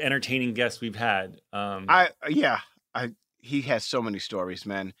most entertaining guests we've had. He has so many stories,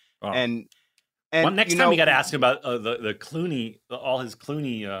 man. Oh. And next time we got to ask him about the Clooney, all his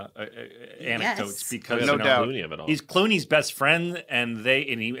Clooney anecdotes, because No doubt. Clooney of it all. he's Clooney's best friend, and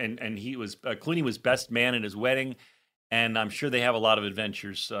he was Clooney was best man at his wedding, and I'm sure they have a lot of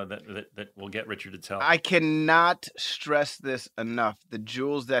adventures that we'll get Richard to tell. I cannot stress this enough. The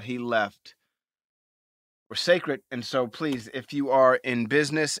jewels that he left were sacred, and so please, if you are in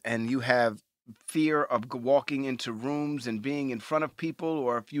business and you have fear of walking into rooms and being in front of people,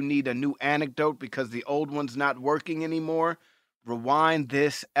 or if you need a new anecdote because the old one's not working anymore, rewind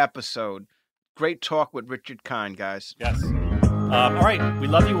this episode. Great talk with Richard Kind, guys. Yes. All right. We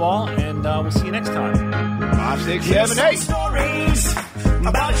love you all, and we'll see you next time. 5, 6, Here's 7, some 8. stories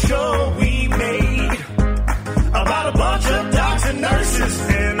about a show we made about a bunch of docs and nurses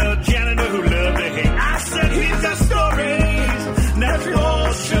and a janitor who loved to hate. I said, here's the stories that you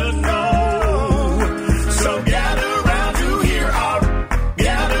all should know. So gather round to hear our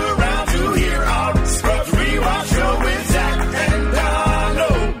Scrubs Rewatch show with Zach and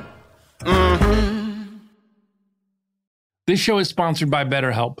Donald. This show is sponsored by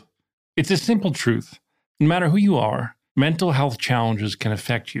BetterHelp. It's a simple truth. No matter who you are, mental health challenges can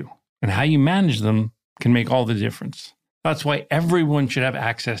affect you, and how you manage them can make all the difference. That's why everyone should have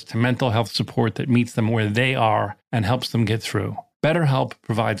access to mental health support that meets them where they are and helps them get through. BetterHelp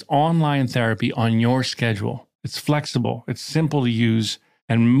provides online therapy on your schedule. It's flexible, it's simple to use,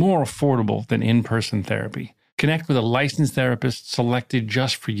 and more affordable than in-person therapy. Connect with a licensed therapist selected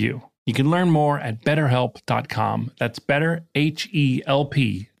just for you. You can learn more at betterhelp.com. That's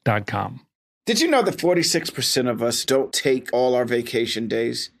betterhelp.com. Did you know that 46% of us don't take all our vacation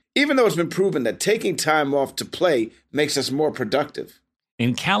days? Even though it's been proven that taking time off to play makes us more productive.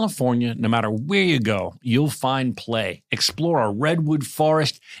 In California, no matter where you go, you'll find play. Explore a redwood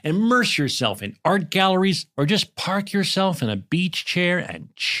forest, immerse yourself in art galleries, or just park yourself in a beach chair and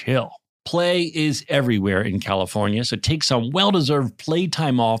chill. Play is everywhere in California, so take some well-deserved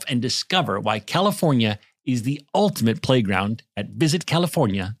playtime off and discover why California is the ultimate playground at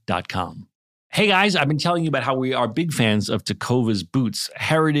visitcalifornia.com. Hey guys, I've been telling you about how we are big fans of Tecovas boots.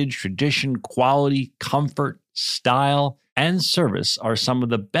 Heritage, tradition, quality, comfort, style, and service are some of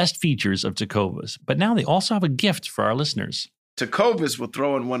the best features of Tecovas. But now they also have a gift for our listeners. Tecovas will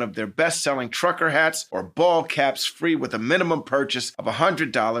throw in one of their best-selling trucker hats or ball caps free with a minimum purchase of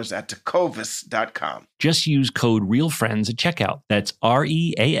 $100 at tecovas.com. Just use code REALFRIENDS at checkout. That's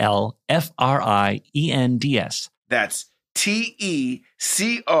REALFRIENDS. That's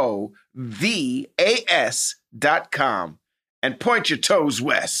TECOVAS.com. And point your toes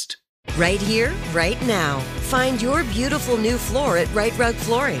west. Right here, right now. Find your beautiful new floor at Right Rug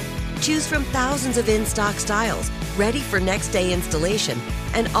Flooring. Choose from thousands of in-stock styles, ready for next day installation,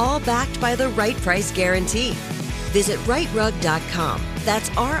 and all backed by the right price guarantee. Visit rightrug.com. That's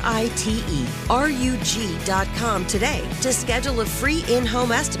RITERUG.com today to schedule a free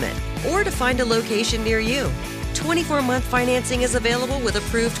in-home estimate or to find a location near you. 24-month financing is available with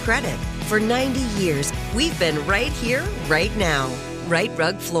approved credit. For 90 years, we've been right here, right now. Right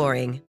Rug Flooring.